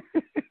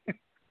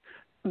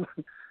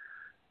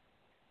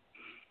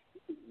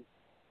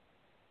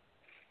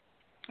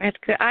 That's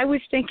good. I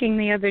was thinking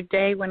the other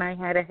day when I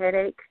had a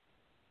headache,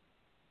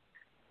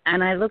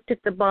 and I looked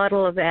at the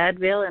bottle of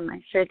Advil, and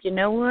I said, you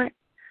know what?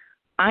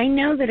 I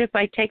know that if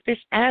I take this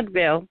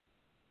Advil,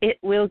 it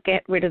will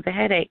get rid of the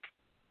headache.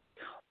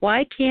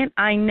 Why can't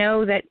I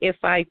know that if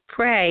I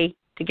pray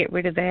to get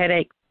rid of the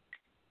headache,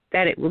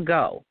 that it will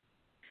go?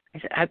 I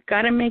said, I've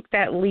got to make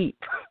that leap.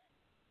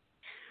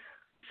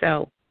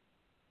 So,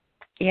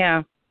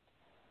 yeah,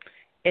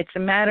 it's a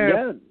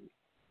matter of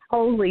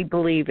wholly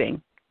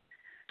believing.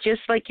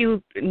 Just like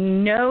you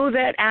know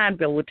that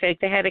Advil will take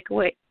the headache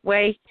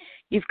away,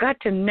 you've got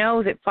to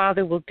know that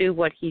Father will do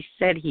what he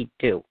said he'd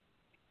do.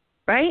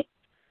 Right?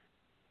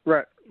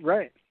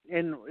 Right.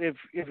 And if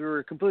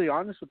we're completely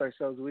honest with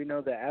ourselves, we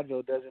know that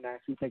Advil doesn't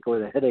actually take away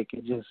the headache.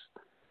 It just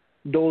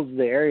dulls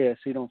the area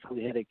so you don't feel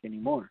the headache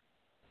anymore.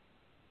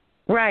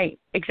 Right,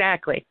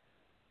 exactly.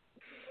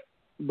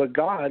 But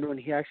God, when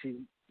he takes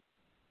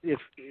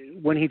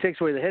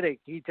away the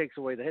headache, he takes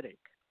away the headache.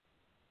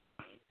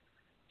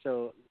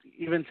 So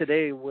even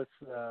today with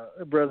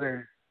a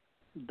brother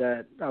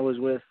that I was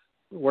with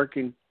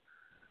working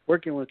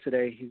with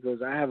today, he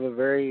goes, I have a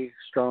very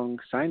strong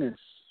sinus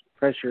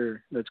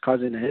pressure that's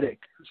causing a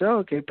headache. So,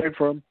 okay, pray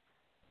for him.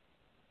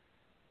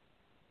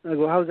 I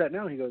go, how's that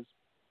now? He goes,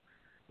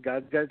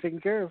 God's got it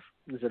taken care of.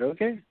 I said,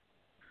 okay.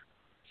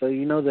 So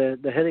you know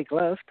the headache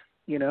left,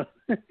 you know.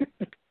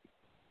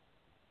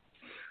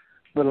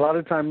 But a lot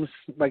of times,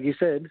 like you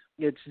said,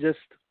 it's just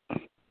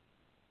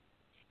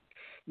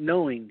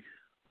knowing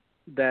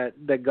that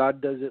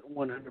God does it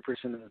 100%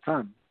 of the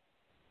time.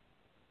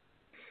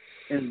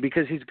 And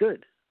because he's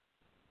good.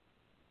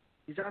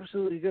 He's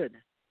absolutely good.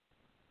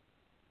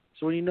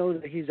 So when you know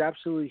that he's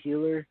absolutely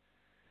healer,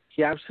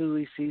 he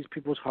absolutely sees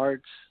people's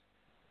hearts.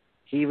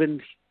 He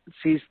even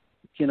sees,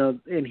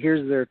 and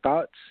hears their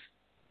thoughts.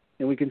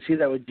 And we can see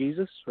that with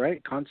Jesus,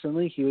 right?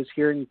 Constantly, he was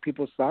hearing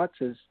people's thoughts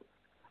as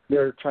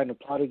they're trying to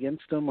plot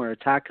against him or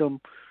attack him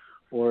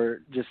or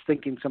just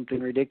thinking something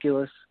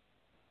ridiculous.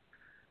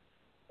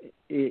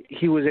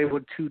 He was able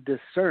to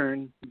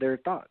discern their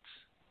thoughts.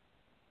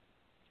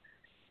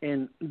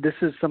 And this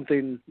is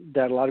something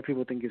that a lot of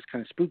people think is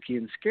kind of spooky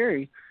and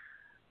scary,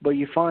 but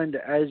you find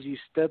as you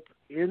step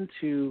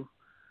into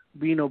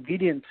being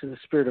obedient to the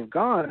Spirit of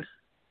God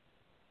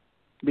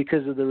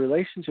because of the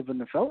relationship and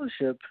the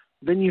fellowship,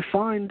 then you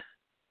find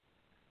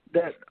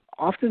that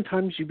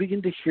oftentimes you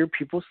begin to hear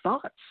people's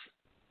thoughts.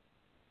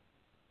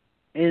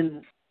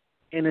 And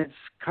it's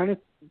kind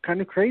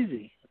of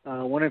crazy.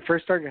 When it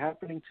first started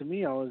happening to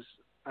me,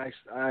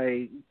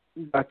 I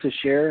got to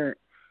share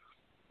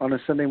on a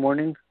Sunday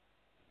morning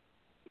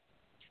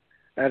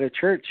at a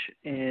church,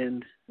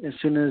 and as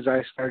soon as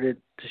I started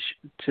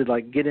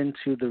to get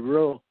into the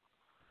real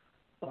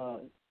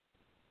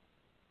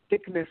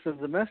thickness of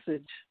the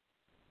message,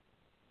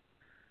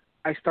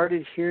 I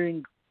started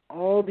hearing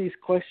all these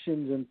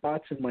questions and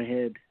thoughts in my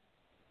head,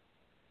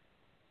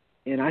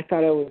 and I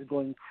thought I was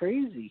going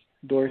crazy,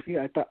 Dorothy.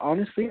 I thought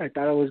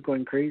I was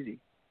going crazy.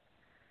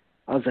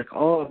 I was like,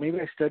 oh, maybe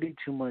I studied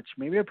too much.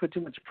 Maybe I put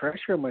too much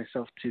pressure on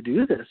myself to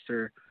do this,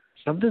 or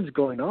something's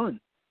going on.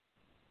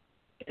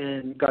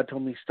 And God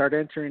told me, start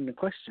answering the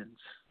questions.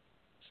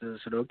 So I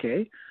said,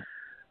 okay.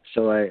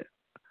 So I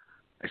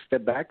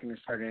stepped back and I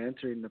started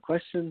answering the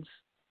questions.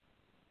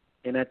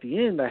 And at the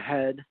end, I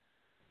had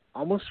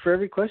almost for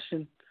every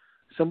question,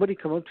 somebody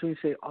come up to me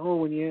and say,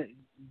 oh,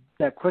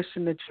 that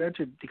question that you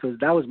answered, because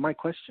that was my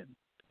question.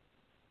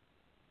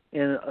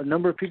 And a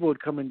number of people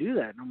would come and do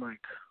that. And I'm like,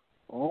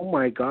 oh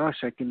my gosh,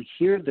 I can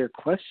hear their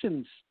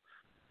questions.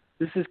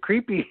 This is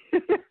creepy.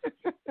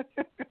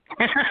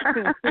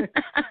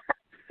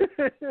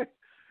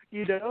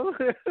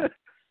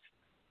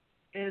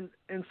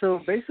 And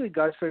so basically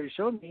God started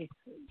showing me,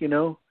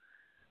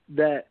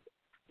 that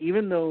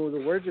even though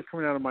the words are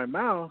coming out of my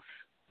mouth,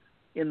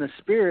 in the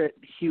Spirit,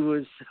 he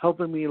was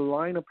helping me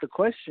line up the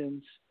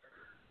questions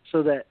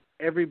so that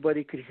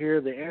everybody could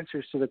hear the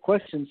answers to the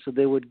questions so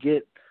they would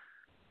get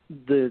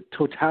the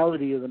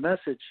totality of the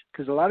message.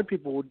 Because a lot of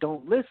people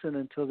don't listen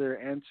until their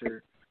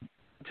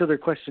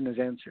question is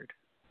answered.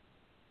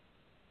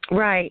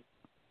 Right.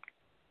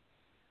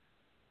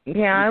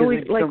 Yeah, I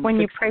always like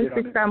when you pray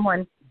for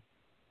someone.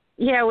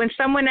 Yeah, when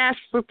someone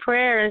asks for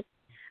prayer,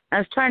 I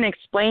was trying to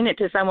explain it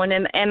to someone,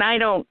 and I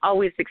don't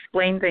always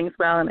explain things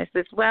well. And I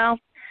says, well,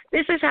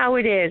 this is how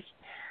it is.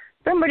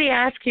 Somebody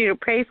asks you to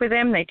pray for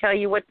them. They tell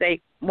you what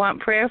they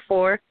want prayer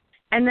for,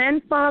 and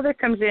then Father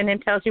comes in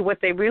and tells you what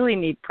they really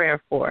need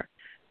prayer for.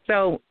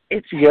 So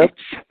Yep.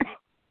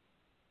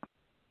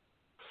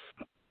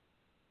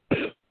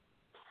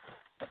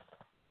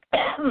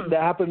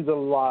 That happens a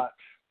lot.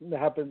 That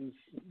happens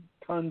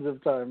tons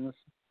of times.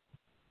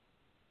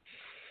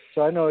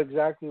 So I know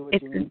exactly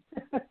what you mean.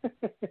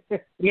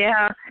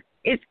 Yeah,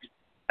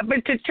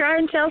 but to try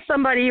and tell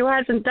somebody who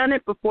hasn't done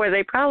it before,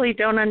 they probably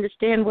don't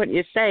understand what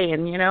you're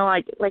saying. You know,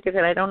 like I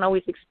said, I don't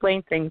always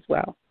explain things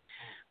well,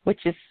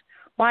 which is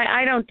why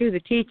I don't do the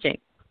teaching.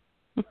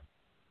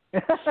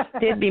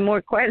 There'd be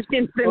more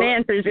questions than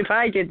answers if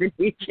I did the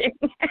teaching.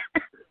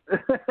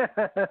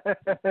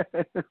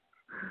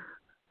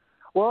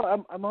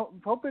 Well, I'm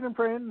hoping and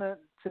praying that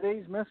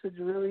today's message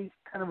really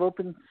kind of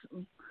opens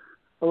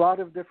a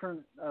lot of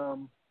different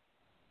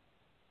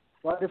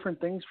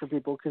things for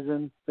people, because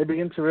then they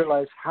begin to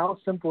realize how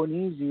simple and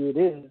easy it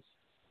is.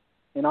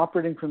 And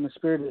operating from the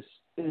Spirit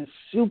is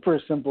super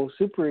simple,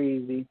 super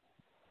easy,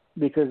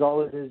 because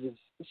all it is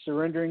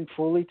surrendering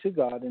fully to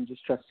God and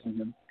just trusting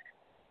Him.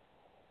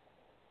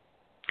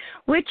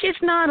 Which is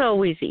not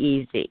always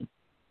easy,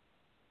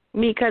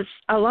 because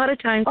a lot of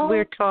times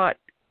we're taught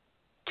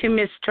to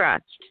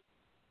mistrust.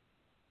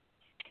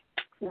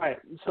 Right.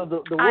 So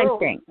the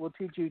world will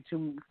teach you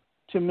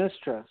to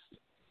mistrust.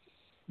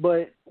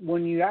 But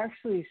when you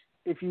actually,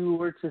 if you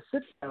were to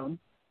sit down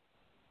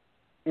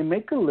and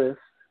make a list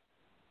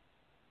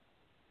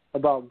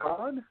about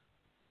God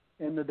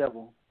and the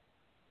devil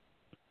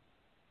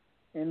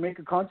and make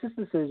a conscious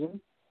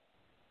decision,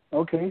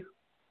 okay,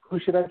 who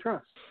should I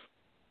trust?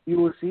 You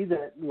will see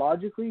that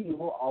logically you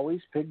will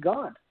always pick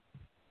God.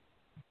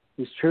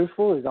 He's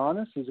truthful, he's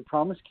honest, he's a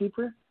promise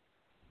keeper.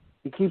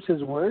 He keeps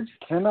his words,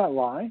 he cannot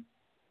lie.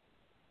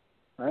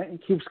 Right? He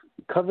keeps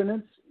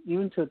covenants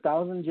even to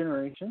 1,000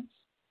 generations.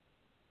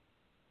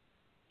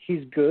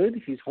 He's good,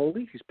 he's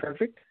holy, he's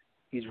perfect,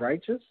 he's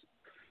righteous.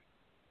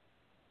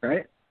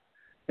 Right?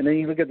 And then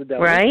you look at the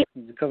devil. Right.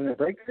 He's a covenant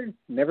breaker,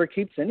 never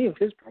keeps any of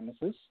his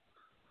promises.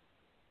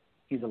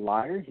 He's a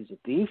liar, he's a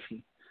thief,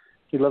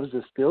 he loves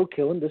to steal,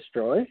 kill, and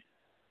destroy.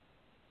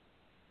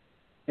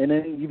 And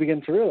then you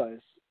begin to realize,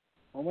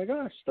 oh my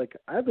gosh, like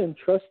I've been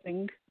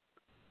trusting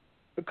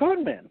a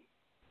con man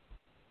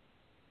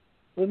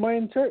with my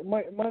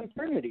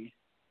eternity.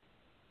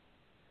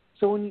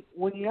 So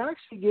when you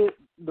actually get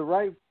the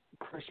right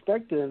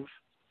perspective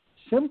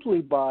simply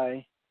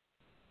by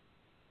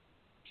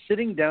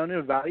sitting down and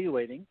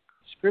evaluating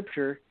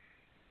Scripture,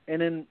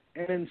 and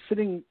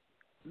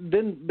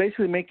then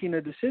basically making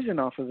a decision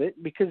off of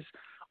it, because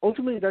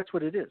ultimately that's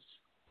what it is.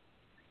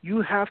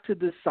 You have to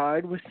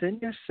decide within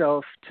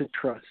yourself to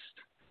trust.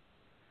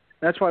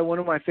 That's why one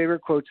of my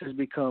favorite quotes has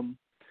become,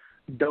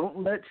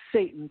 "Don't let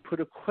Satan put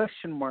a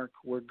question mark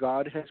where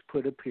God has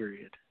put a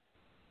period."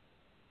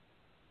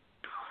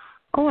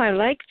 Oh, I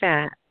like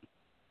that.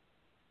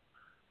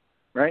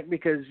 Right?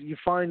 Because you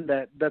find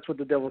that that's what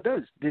the devil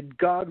does. Did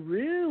God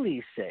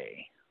really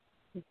say?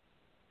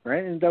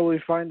 Right? Isn't that what we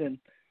find in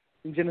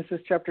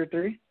Genesis chapter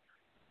 3?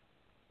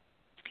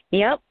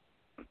 Yep.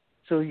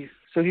 So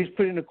he's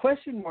putting a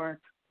question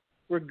mark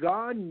where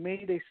God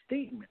made a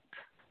statement.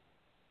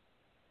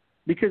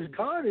 Because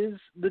God is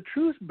the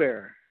truth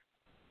bearer.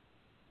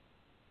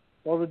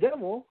 While the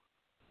devil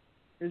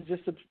is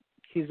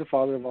he's the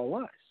father of all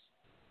lies.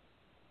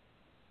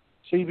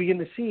 So you begin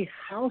to see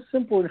how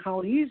simple and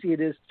how easy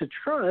it is to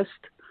trust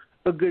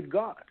a good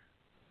God.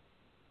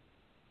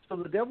 So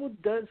the devil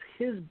does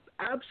his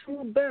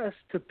absolute best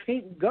to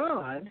paint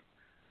God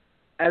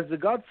as the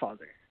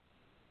Godfather.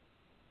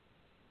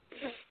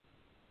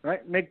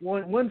 Right? Make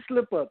one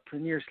slip up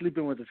and you're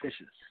sleeping with the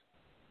fishes.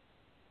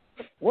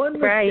 One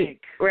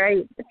mistake.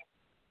 Right.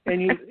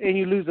 And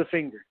you lose a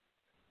finger.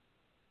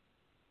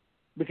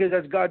 Because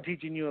that's God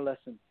teaching you a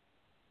lesson.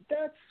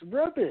 That's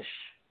rubbish.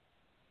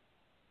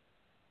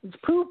 It's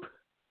poop.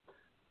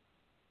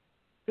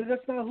 Because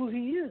that's not who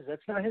he is.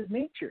 That's not his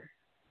nature.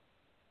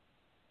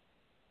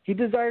 He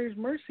desires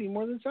mercy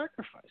more than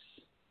sacrifice.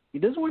 He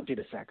doesn't want you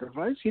to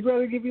sacrifice. He'd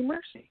rather give you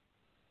mercy.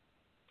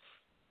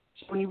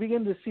 So when you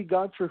begin to see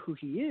God for who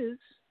he is,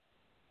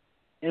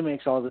 it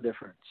makes all the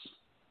difference.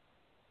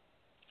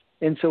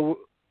 And so,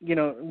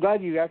 I'm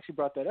glad you actually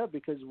brought that up,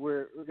 because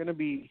we're going to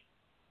be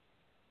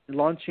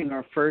launching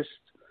our first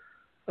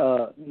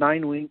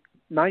 9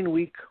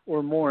 week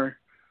or more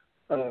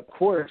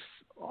course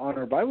on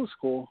our Bible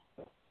school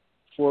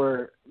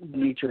for the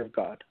nature of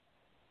God.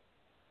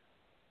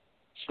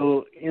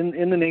 So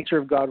in the nature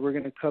of God, we're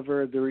going to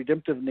cover the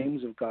redemptive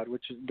names of God,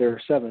 which there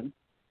are 7.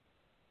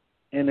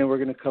 And then we're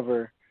going to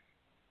cover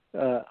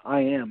I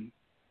am,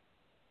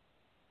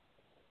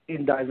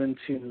 and dive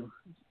into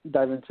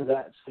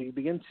that. So you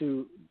begin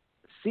to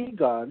see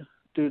God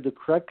through the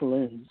correct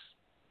lens,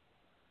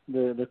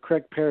 the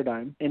correct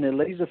paradigm, and it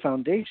lays a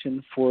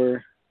foundation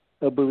for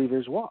a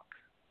believer's walk.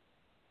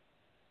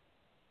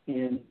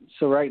 And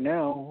so right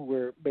now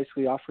we're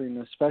basically offering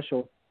a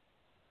special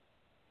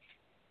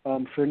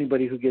for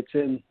anybody who gets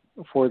in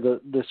for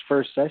this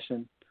first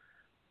session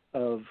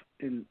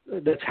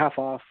that's half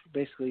off.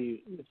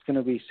 Basically, it's going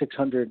to be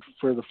 $600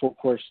 for the full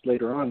course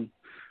later on,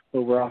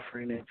 but we're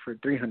offering it for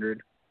 $300.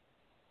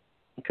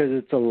 because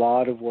it's a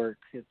lot of work.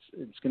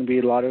 It's going to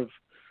be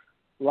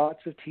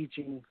lots of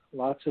teaching,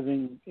 lots of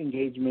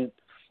engagement,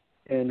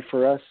 and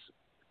for us,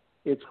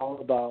 it's all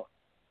about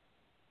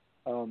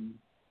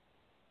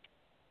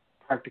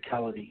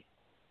practicality.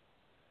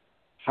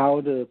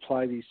 How to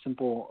apply these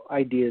simple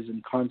ideas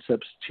and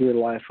concepts to your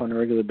life on a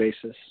regular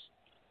basis.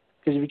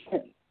 Because if you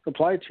can't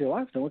apply it to your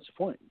life, then what's the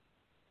point?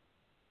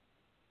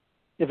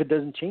 If it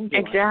doesn't change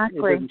your life,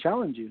 it doesn't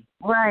challenge you,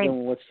 right? Then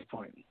what's the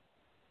point?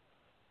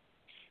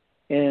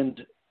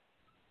 And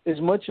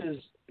as much as,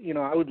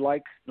 I would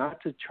like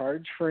not to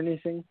charge for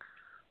anything,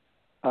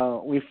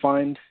 we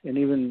find, and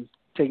even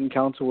taking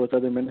counsel with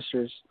other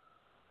ministers,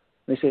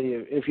 they say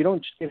if you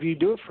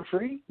do it for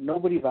free,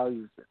 nobody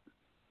values it.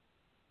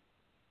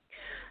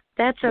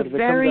 That's a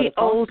very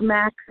old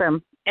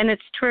maxim, and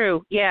it's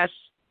true. Yes,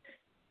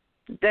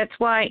 that's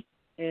why.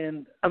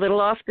 And a little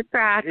off the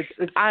track.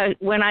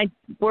 When I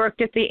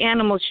worked at the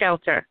animal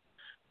shelter,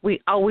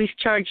 we always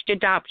charged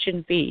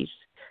adoption fees,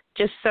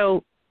 just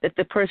so that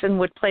the person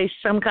would place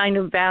some kind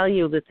of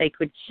value that they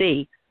could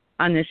see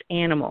on this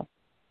animal.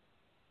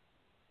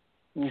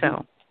 Mm-hmm.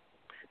 So.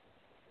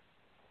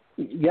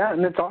 Yeah,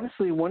 and it's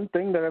honestly one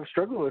thing that I've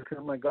struggled with.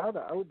 Oh my God,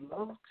 I would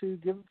love to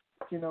give,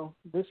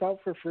 this out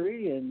for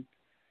free and,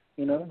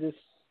 just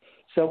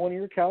sell one of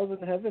your cows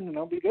in heaven and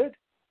I'll be good.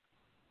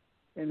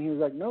 And he was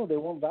like, no, they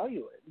won't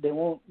value it. They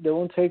won't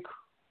take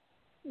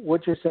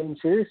what you're saying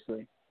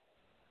seriously.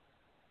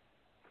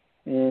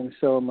 And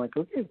so I'm like,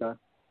 okay, God.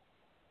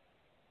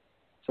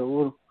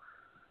 So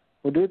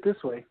we'll do it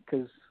this way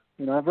because,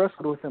 I've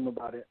wrestled with him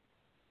about it.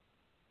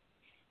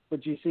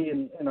 But you see,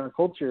 in our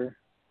culture,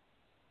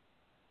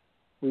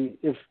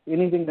 if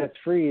anything that's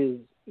free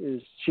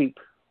is cheap,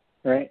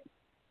 right?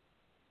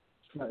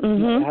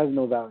 It has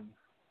no value.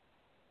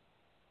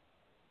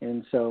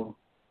 And so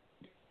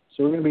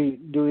we're going to be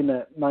doing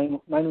that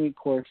 9-week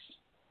course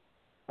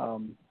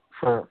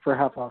for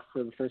half off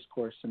for the first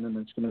course, and then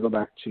it's going to go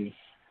back to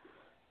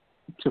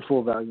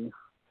full value.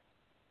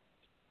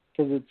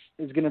 Because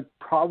it's going to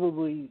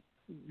probably,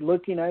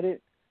 looking at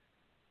it,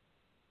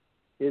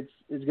 it's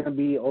going to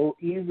be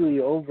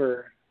easily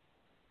over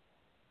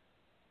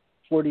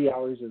 40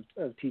 hours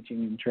of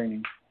teaching and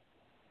training.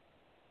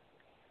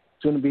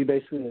 It's going to be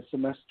basically a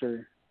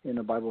semester in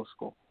a Bible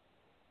school.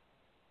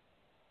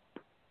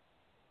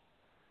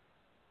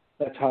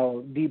 That's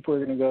how deep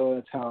we're going to go.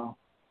 That's how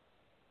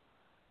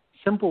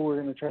simple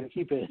we're going to try to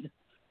keep it.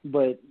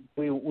 But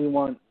we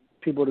want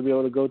people to be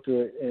able to go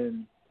through it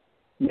and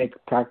make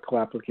practical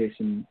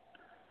application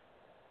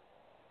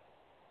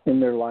in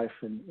their life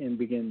and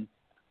begin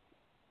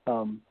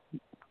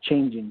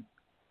changing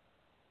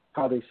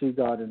how they see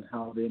God and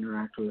how they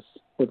interact with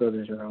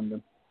others around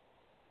them.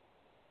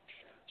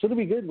 So it'll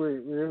be good.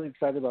 We're really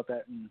excited about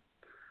that, and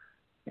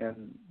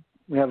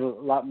we have a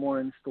lot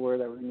more in store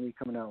that we're going to be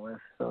coming out with.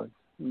 So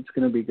it's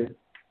going to be good.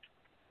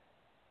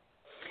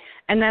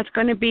 And that's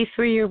going to be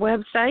through your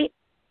website?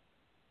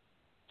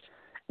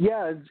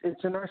 Yeah,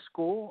 it's in our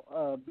school,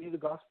 Be the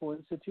Gospel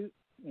Institute.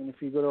 And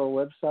if you go to our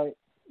website,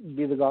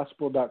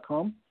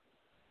 bethegospel.com,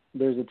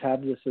 there's a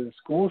tab that says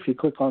school. If you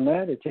click on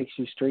that, it takes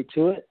you straight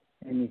to it,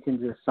 and you can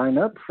just sign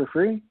up for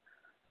free.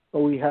 But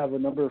we have a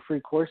number of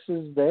free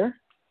courses there,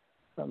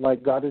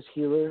 like God is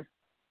Healer,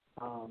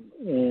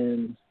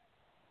 and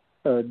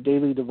a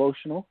daily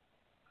devotional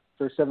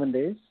for 7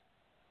 days.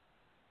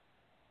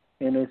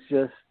 And it's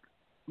just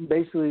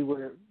basically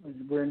we're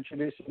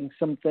introducing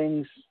some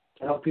things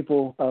to help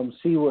people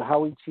see how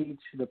we teach,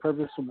 the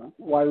purpose of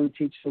why we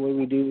teach the way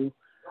we do,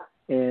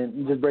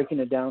 and just breaking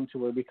it down to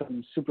where it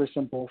becomes super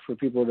simple for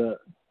people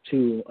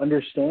to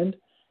understand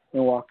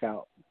and walk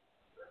out.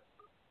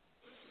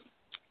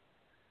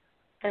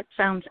 That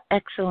sounds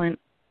excellent.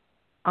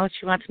 Oh,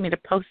 she wants me to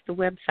post the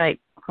website,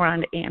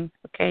 Rhonda Ann.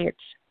 Okay, it's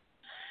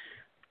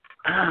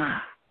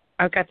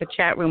I've got the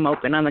chat room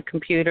open on the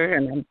computer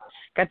and then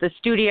got the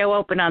studio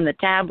open on the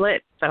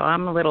tablet, so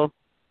I'm a little.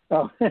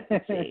 Oh. Then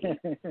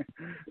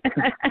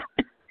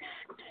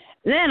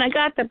I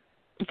got the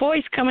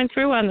voice coming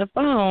through on the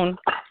phone.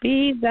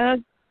 Be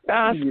the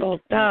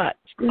gospel.com.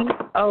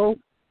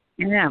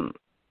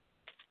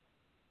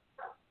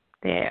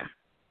 There.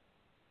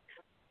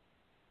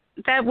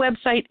 That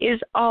website is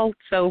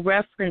also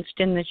referenced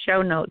in the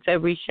show notes,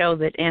 every show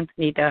that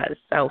Anthony does.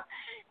 So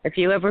if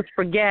you ever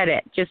forget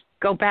it, just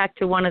go back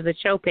to one of the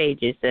show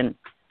pages and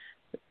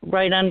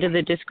right under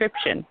the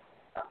description,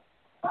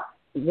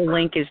 the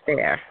link is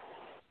there.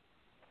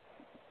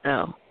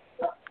 So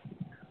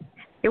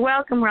you're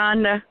welcome,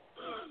 Rhonda.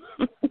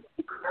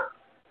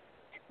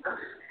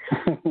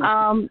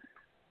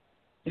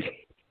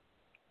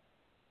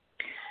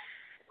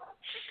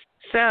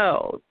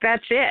 So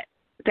that's it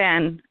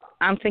then.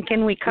 I'm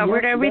thinking we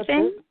covered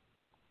everything.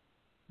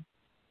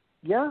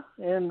 Yeah,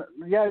 and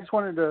I just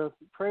wanted to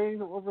pray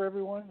over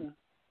everyone and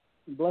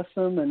bless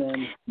them, and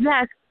then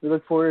we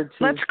look forward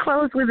to. Let's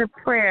close with a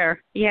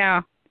prayer.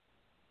 Yeah.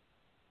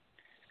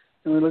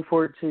 And we look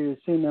forward to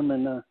seeing them,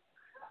 and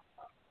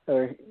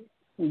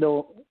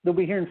they'll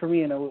be hearing from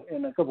me in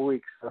a couple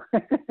weeks. So.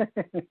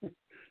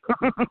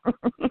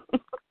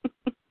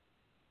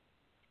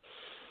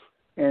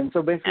 And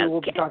so basically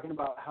we'll be Okay. talking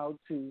about how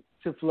to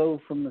flow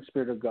from the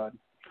Spirit of God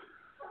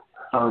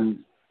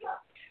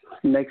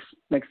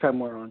next time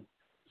we're on.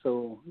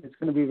 So it's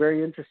going to be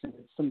very interesting.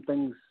 Some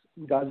things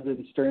God's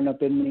been stirring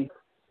up in me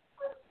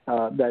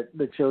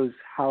that shows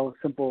how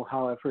simple,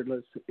 how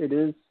effortless it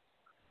is.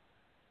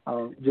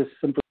 Just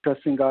simply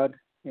trusting God,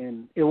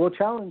 and it will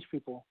challenge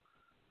people,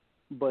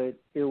 but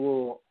it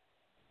will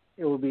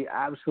be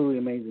absolutely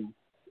amazing.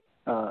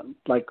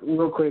 Like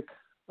real quick,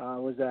 I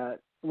went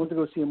to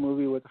go see a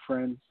movie with a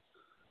friend,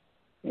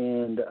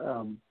 and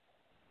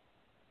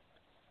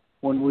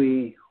when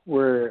we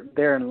were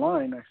there in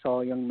line, I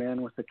saw a young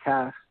man with a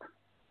cast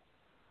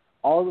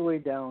all the way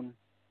down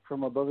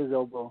from above his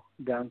elbow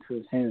down to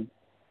his hand.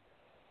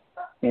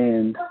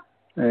 And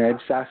I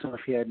just asked him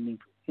if he had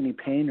any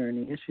pain or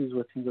any issues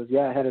with him. He goes,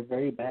 yeah, I had a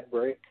very bad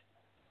break,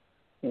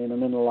 and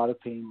I'm in a lot of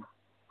pain.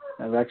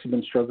 I've actually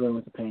been struggling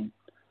with the pain.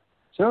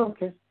 So,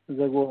 okay. I was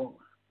like, well,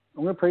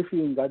 I'm going to pray for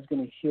you, and God's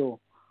going to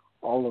heal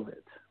all of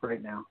it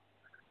right now.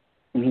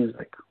 And he was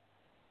like,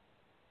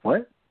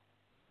 what?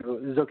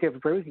 Is it okay if I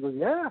pray with you? He goes,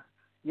 yeah,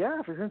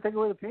 if it's going to take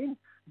away the pain,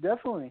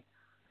 definitely.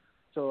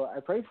 So I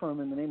prayed for him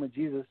in the name of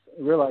Jesus.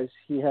 I realized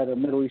he had a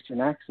Middle Eastern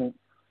accent.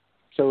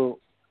 So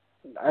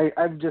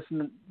I've just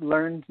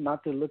learned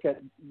not to look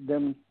at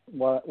them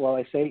while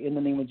I say in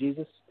the name of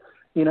Jesus.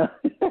 You know,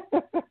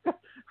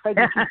 I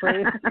just keep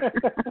praying.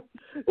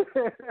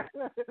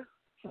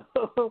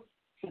 So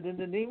in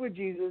the name of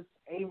Jesus,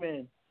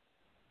 amen.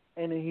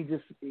 And then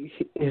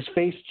his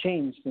face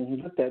changed, and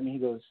he looked at me. He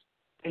goes,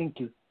 thank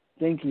you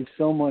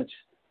so much.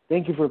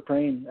 Thank you for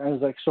praying. I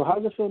was like, so how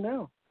does it feel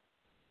now?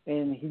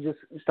 And he just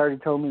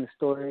started telling me the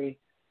story.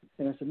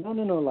 And I said, no.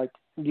 Like,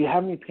 do you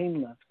have any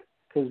pain left?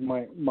 Because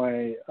my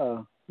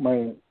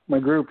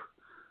group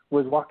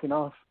was walking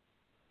off,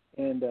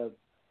 and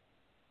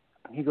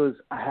he goes,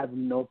 I have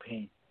no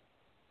pain.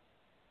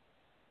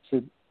 I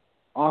said,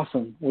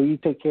 awesome. Well, you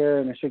take care.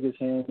 And I shook his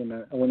hand, and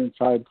I went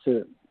inside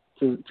to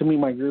meet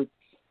my group.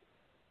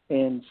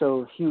 And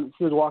so he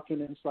was walking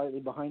in slightly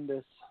behind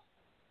us,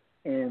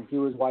 and he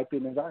was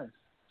wiping his eyes.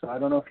 So I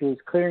don't know if he was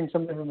clearing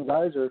something from his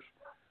eyes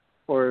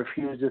or if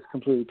he was just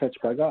completely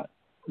touched by God.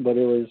 But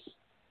it was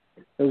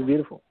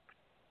beautiful.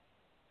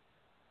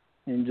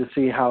 And just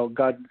see how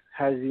God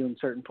has you in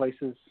certain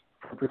places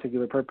for a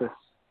particular purpose,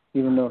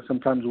 even though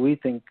sometimes we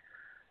think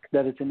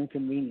that it's an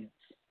inconvenience,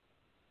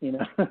 you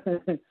know.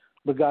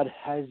 But God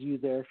has you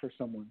there for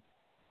someone.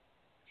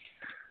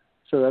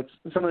 So that's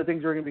some of the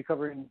things we're going to be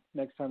covering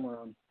next time we're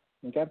on.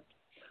 Okay?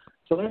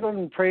 So let me go ahead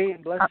and pray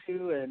and bless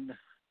you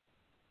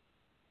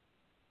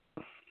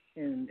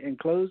and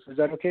close. Is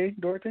that okay,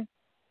 Dorothy?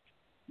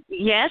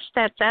 Yes,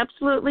 that's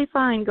absolutely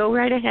fine. Go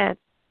right ahead.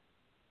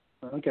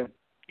 Okay.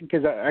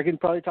 Because I can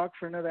probably talk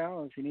for another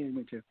hour if you needed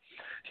me to.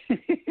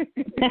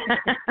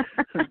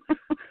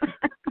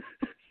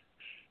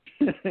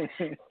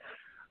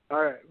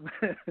 All right.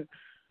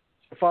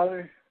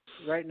 Father,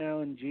 right now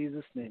in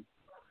Jesus' name,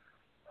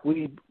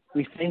 we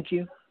thank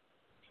you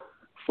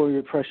for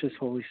your precious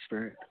Holy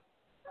Spirit.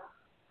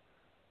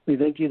 We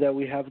thank you that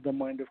we have the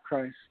mind of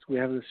Christ. We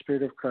have the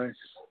Spirit of Christ.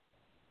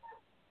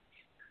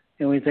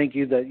 And we thank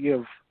you that you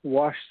have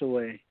washed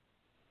away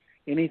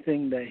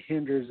anything that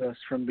hinders us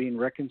from being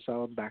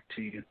reconciled back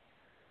to you.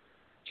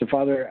 So,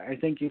 Father, I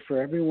thank you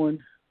for everyone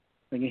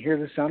that can hear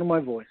the sound of my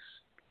voice.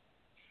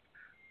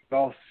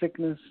 All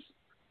sickness,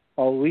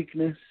 all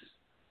weakness,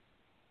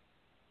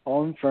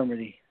 all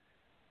infirmity,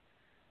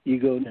 you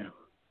go now.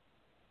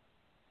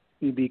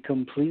 You be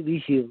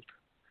completely healed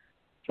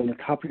from the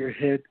top of your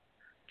head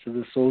to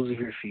the soles of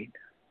your feet.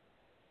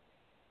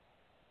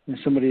 And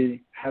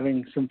somebody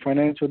having some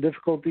financial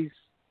difficulties.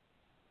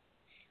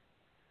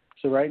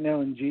 So right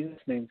now, in Jesus'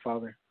 name,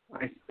 Father,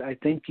 I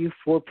thank you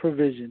for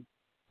provision.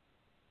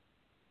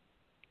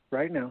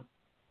 Right now,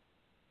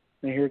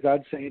 I hear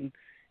God saying,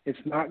 it's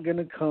not going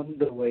to come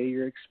the way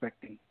you're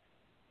expecting.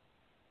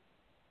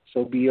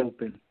 So be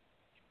open,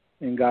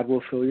 and God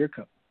will fill your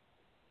cup.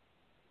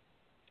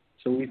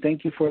 So we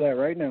thank you for that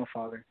right now,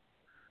 Father,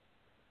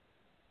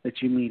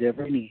 that you meet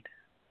every need.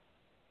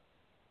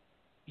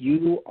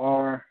 You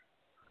are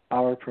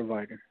our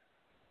provider.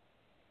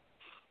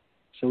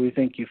 So we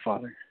thank you,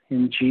 Father,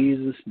 in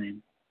Jesus'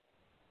 name.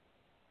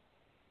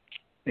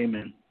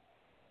 Amen.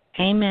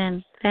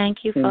 Amen. Thank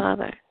you,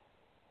 Father.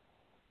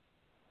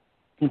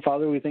 And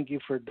Father, we thank you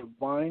for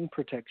divine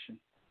protection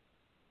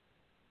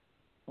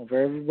over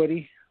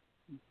everybody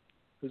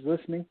who's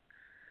listening,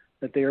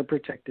 that they are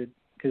protected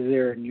because they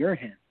are in your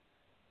hand.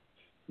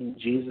 In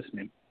Jesus'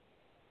 name.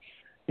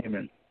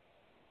 Amen.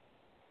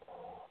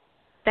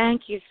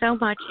 Thank you so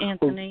much,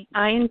 Anthony.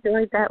 I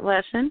enjoyed that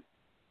lesson.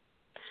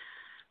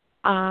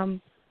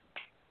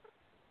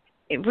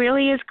 It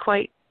really is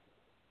quite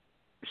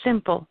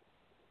simple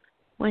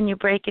when you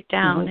break it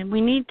down, and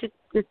we need to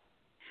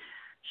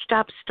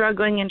stop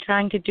struggling and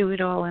trying to do it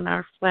all in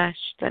our flesh.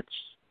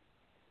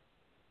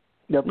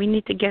 We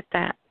need to get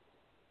that.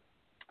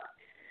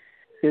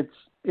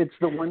 It's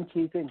the one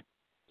key thing.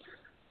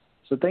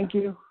 So thank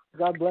you.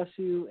 God bless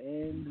you,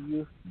 and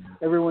you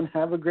everyone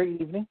have a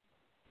great evening.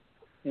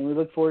 And we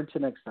look forward to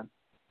next time.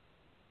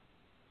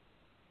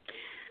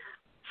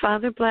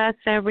 Father bless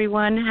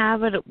everyone.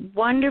 Have a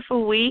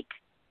wonderful week.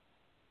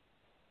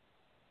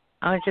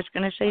 I was just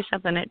going to say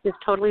something. It just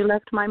totally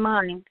left my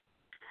mind.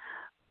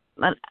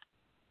 But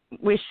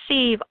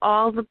receive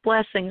all the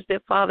blessings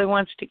that Father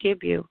wants to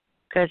give you,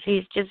 because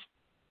he's just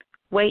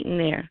waiting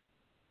there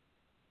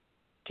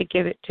to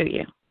give it to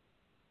you.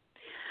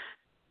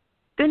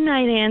 Good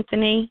night,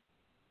 Anthony.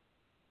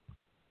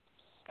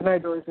 Good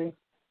night, Dorothy.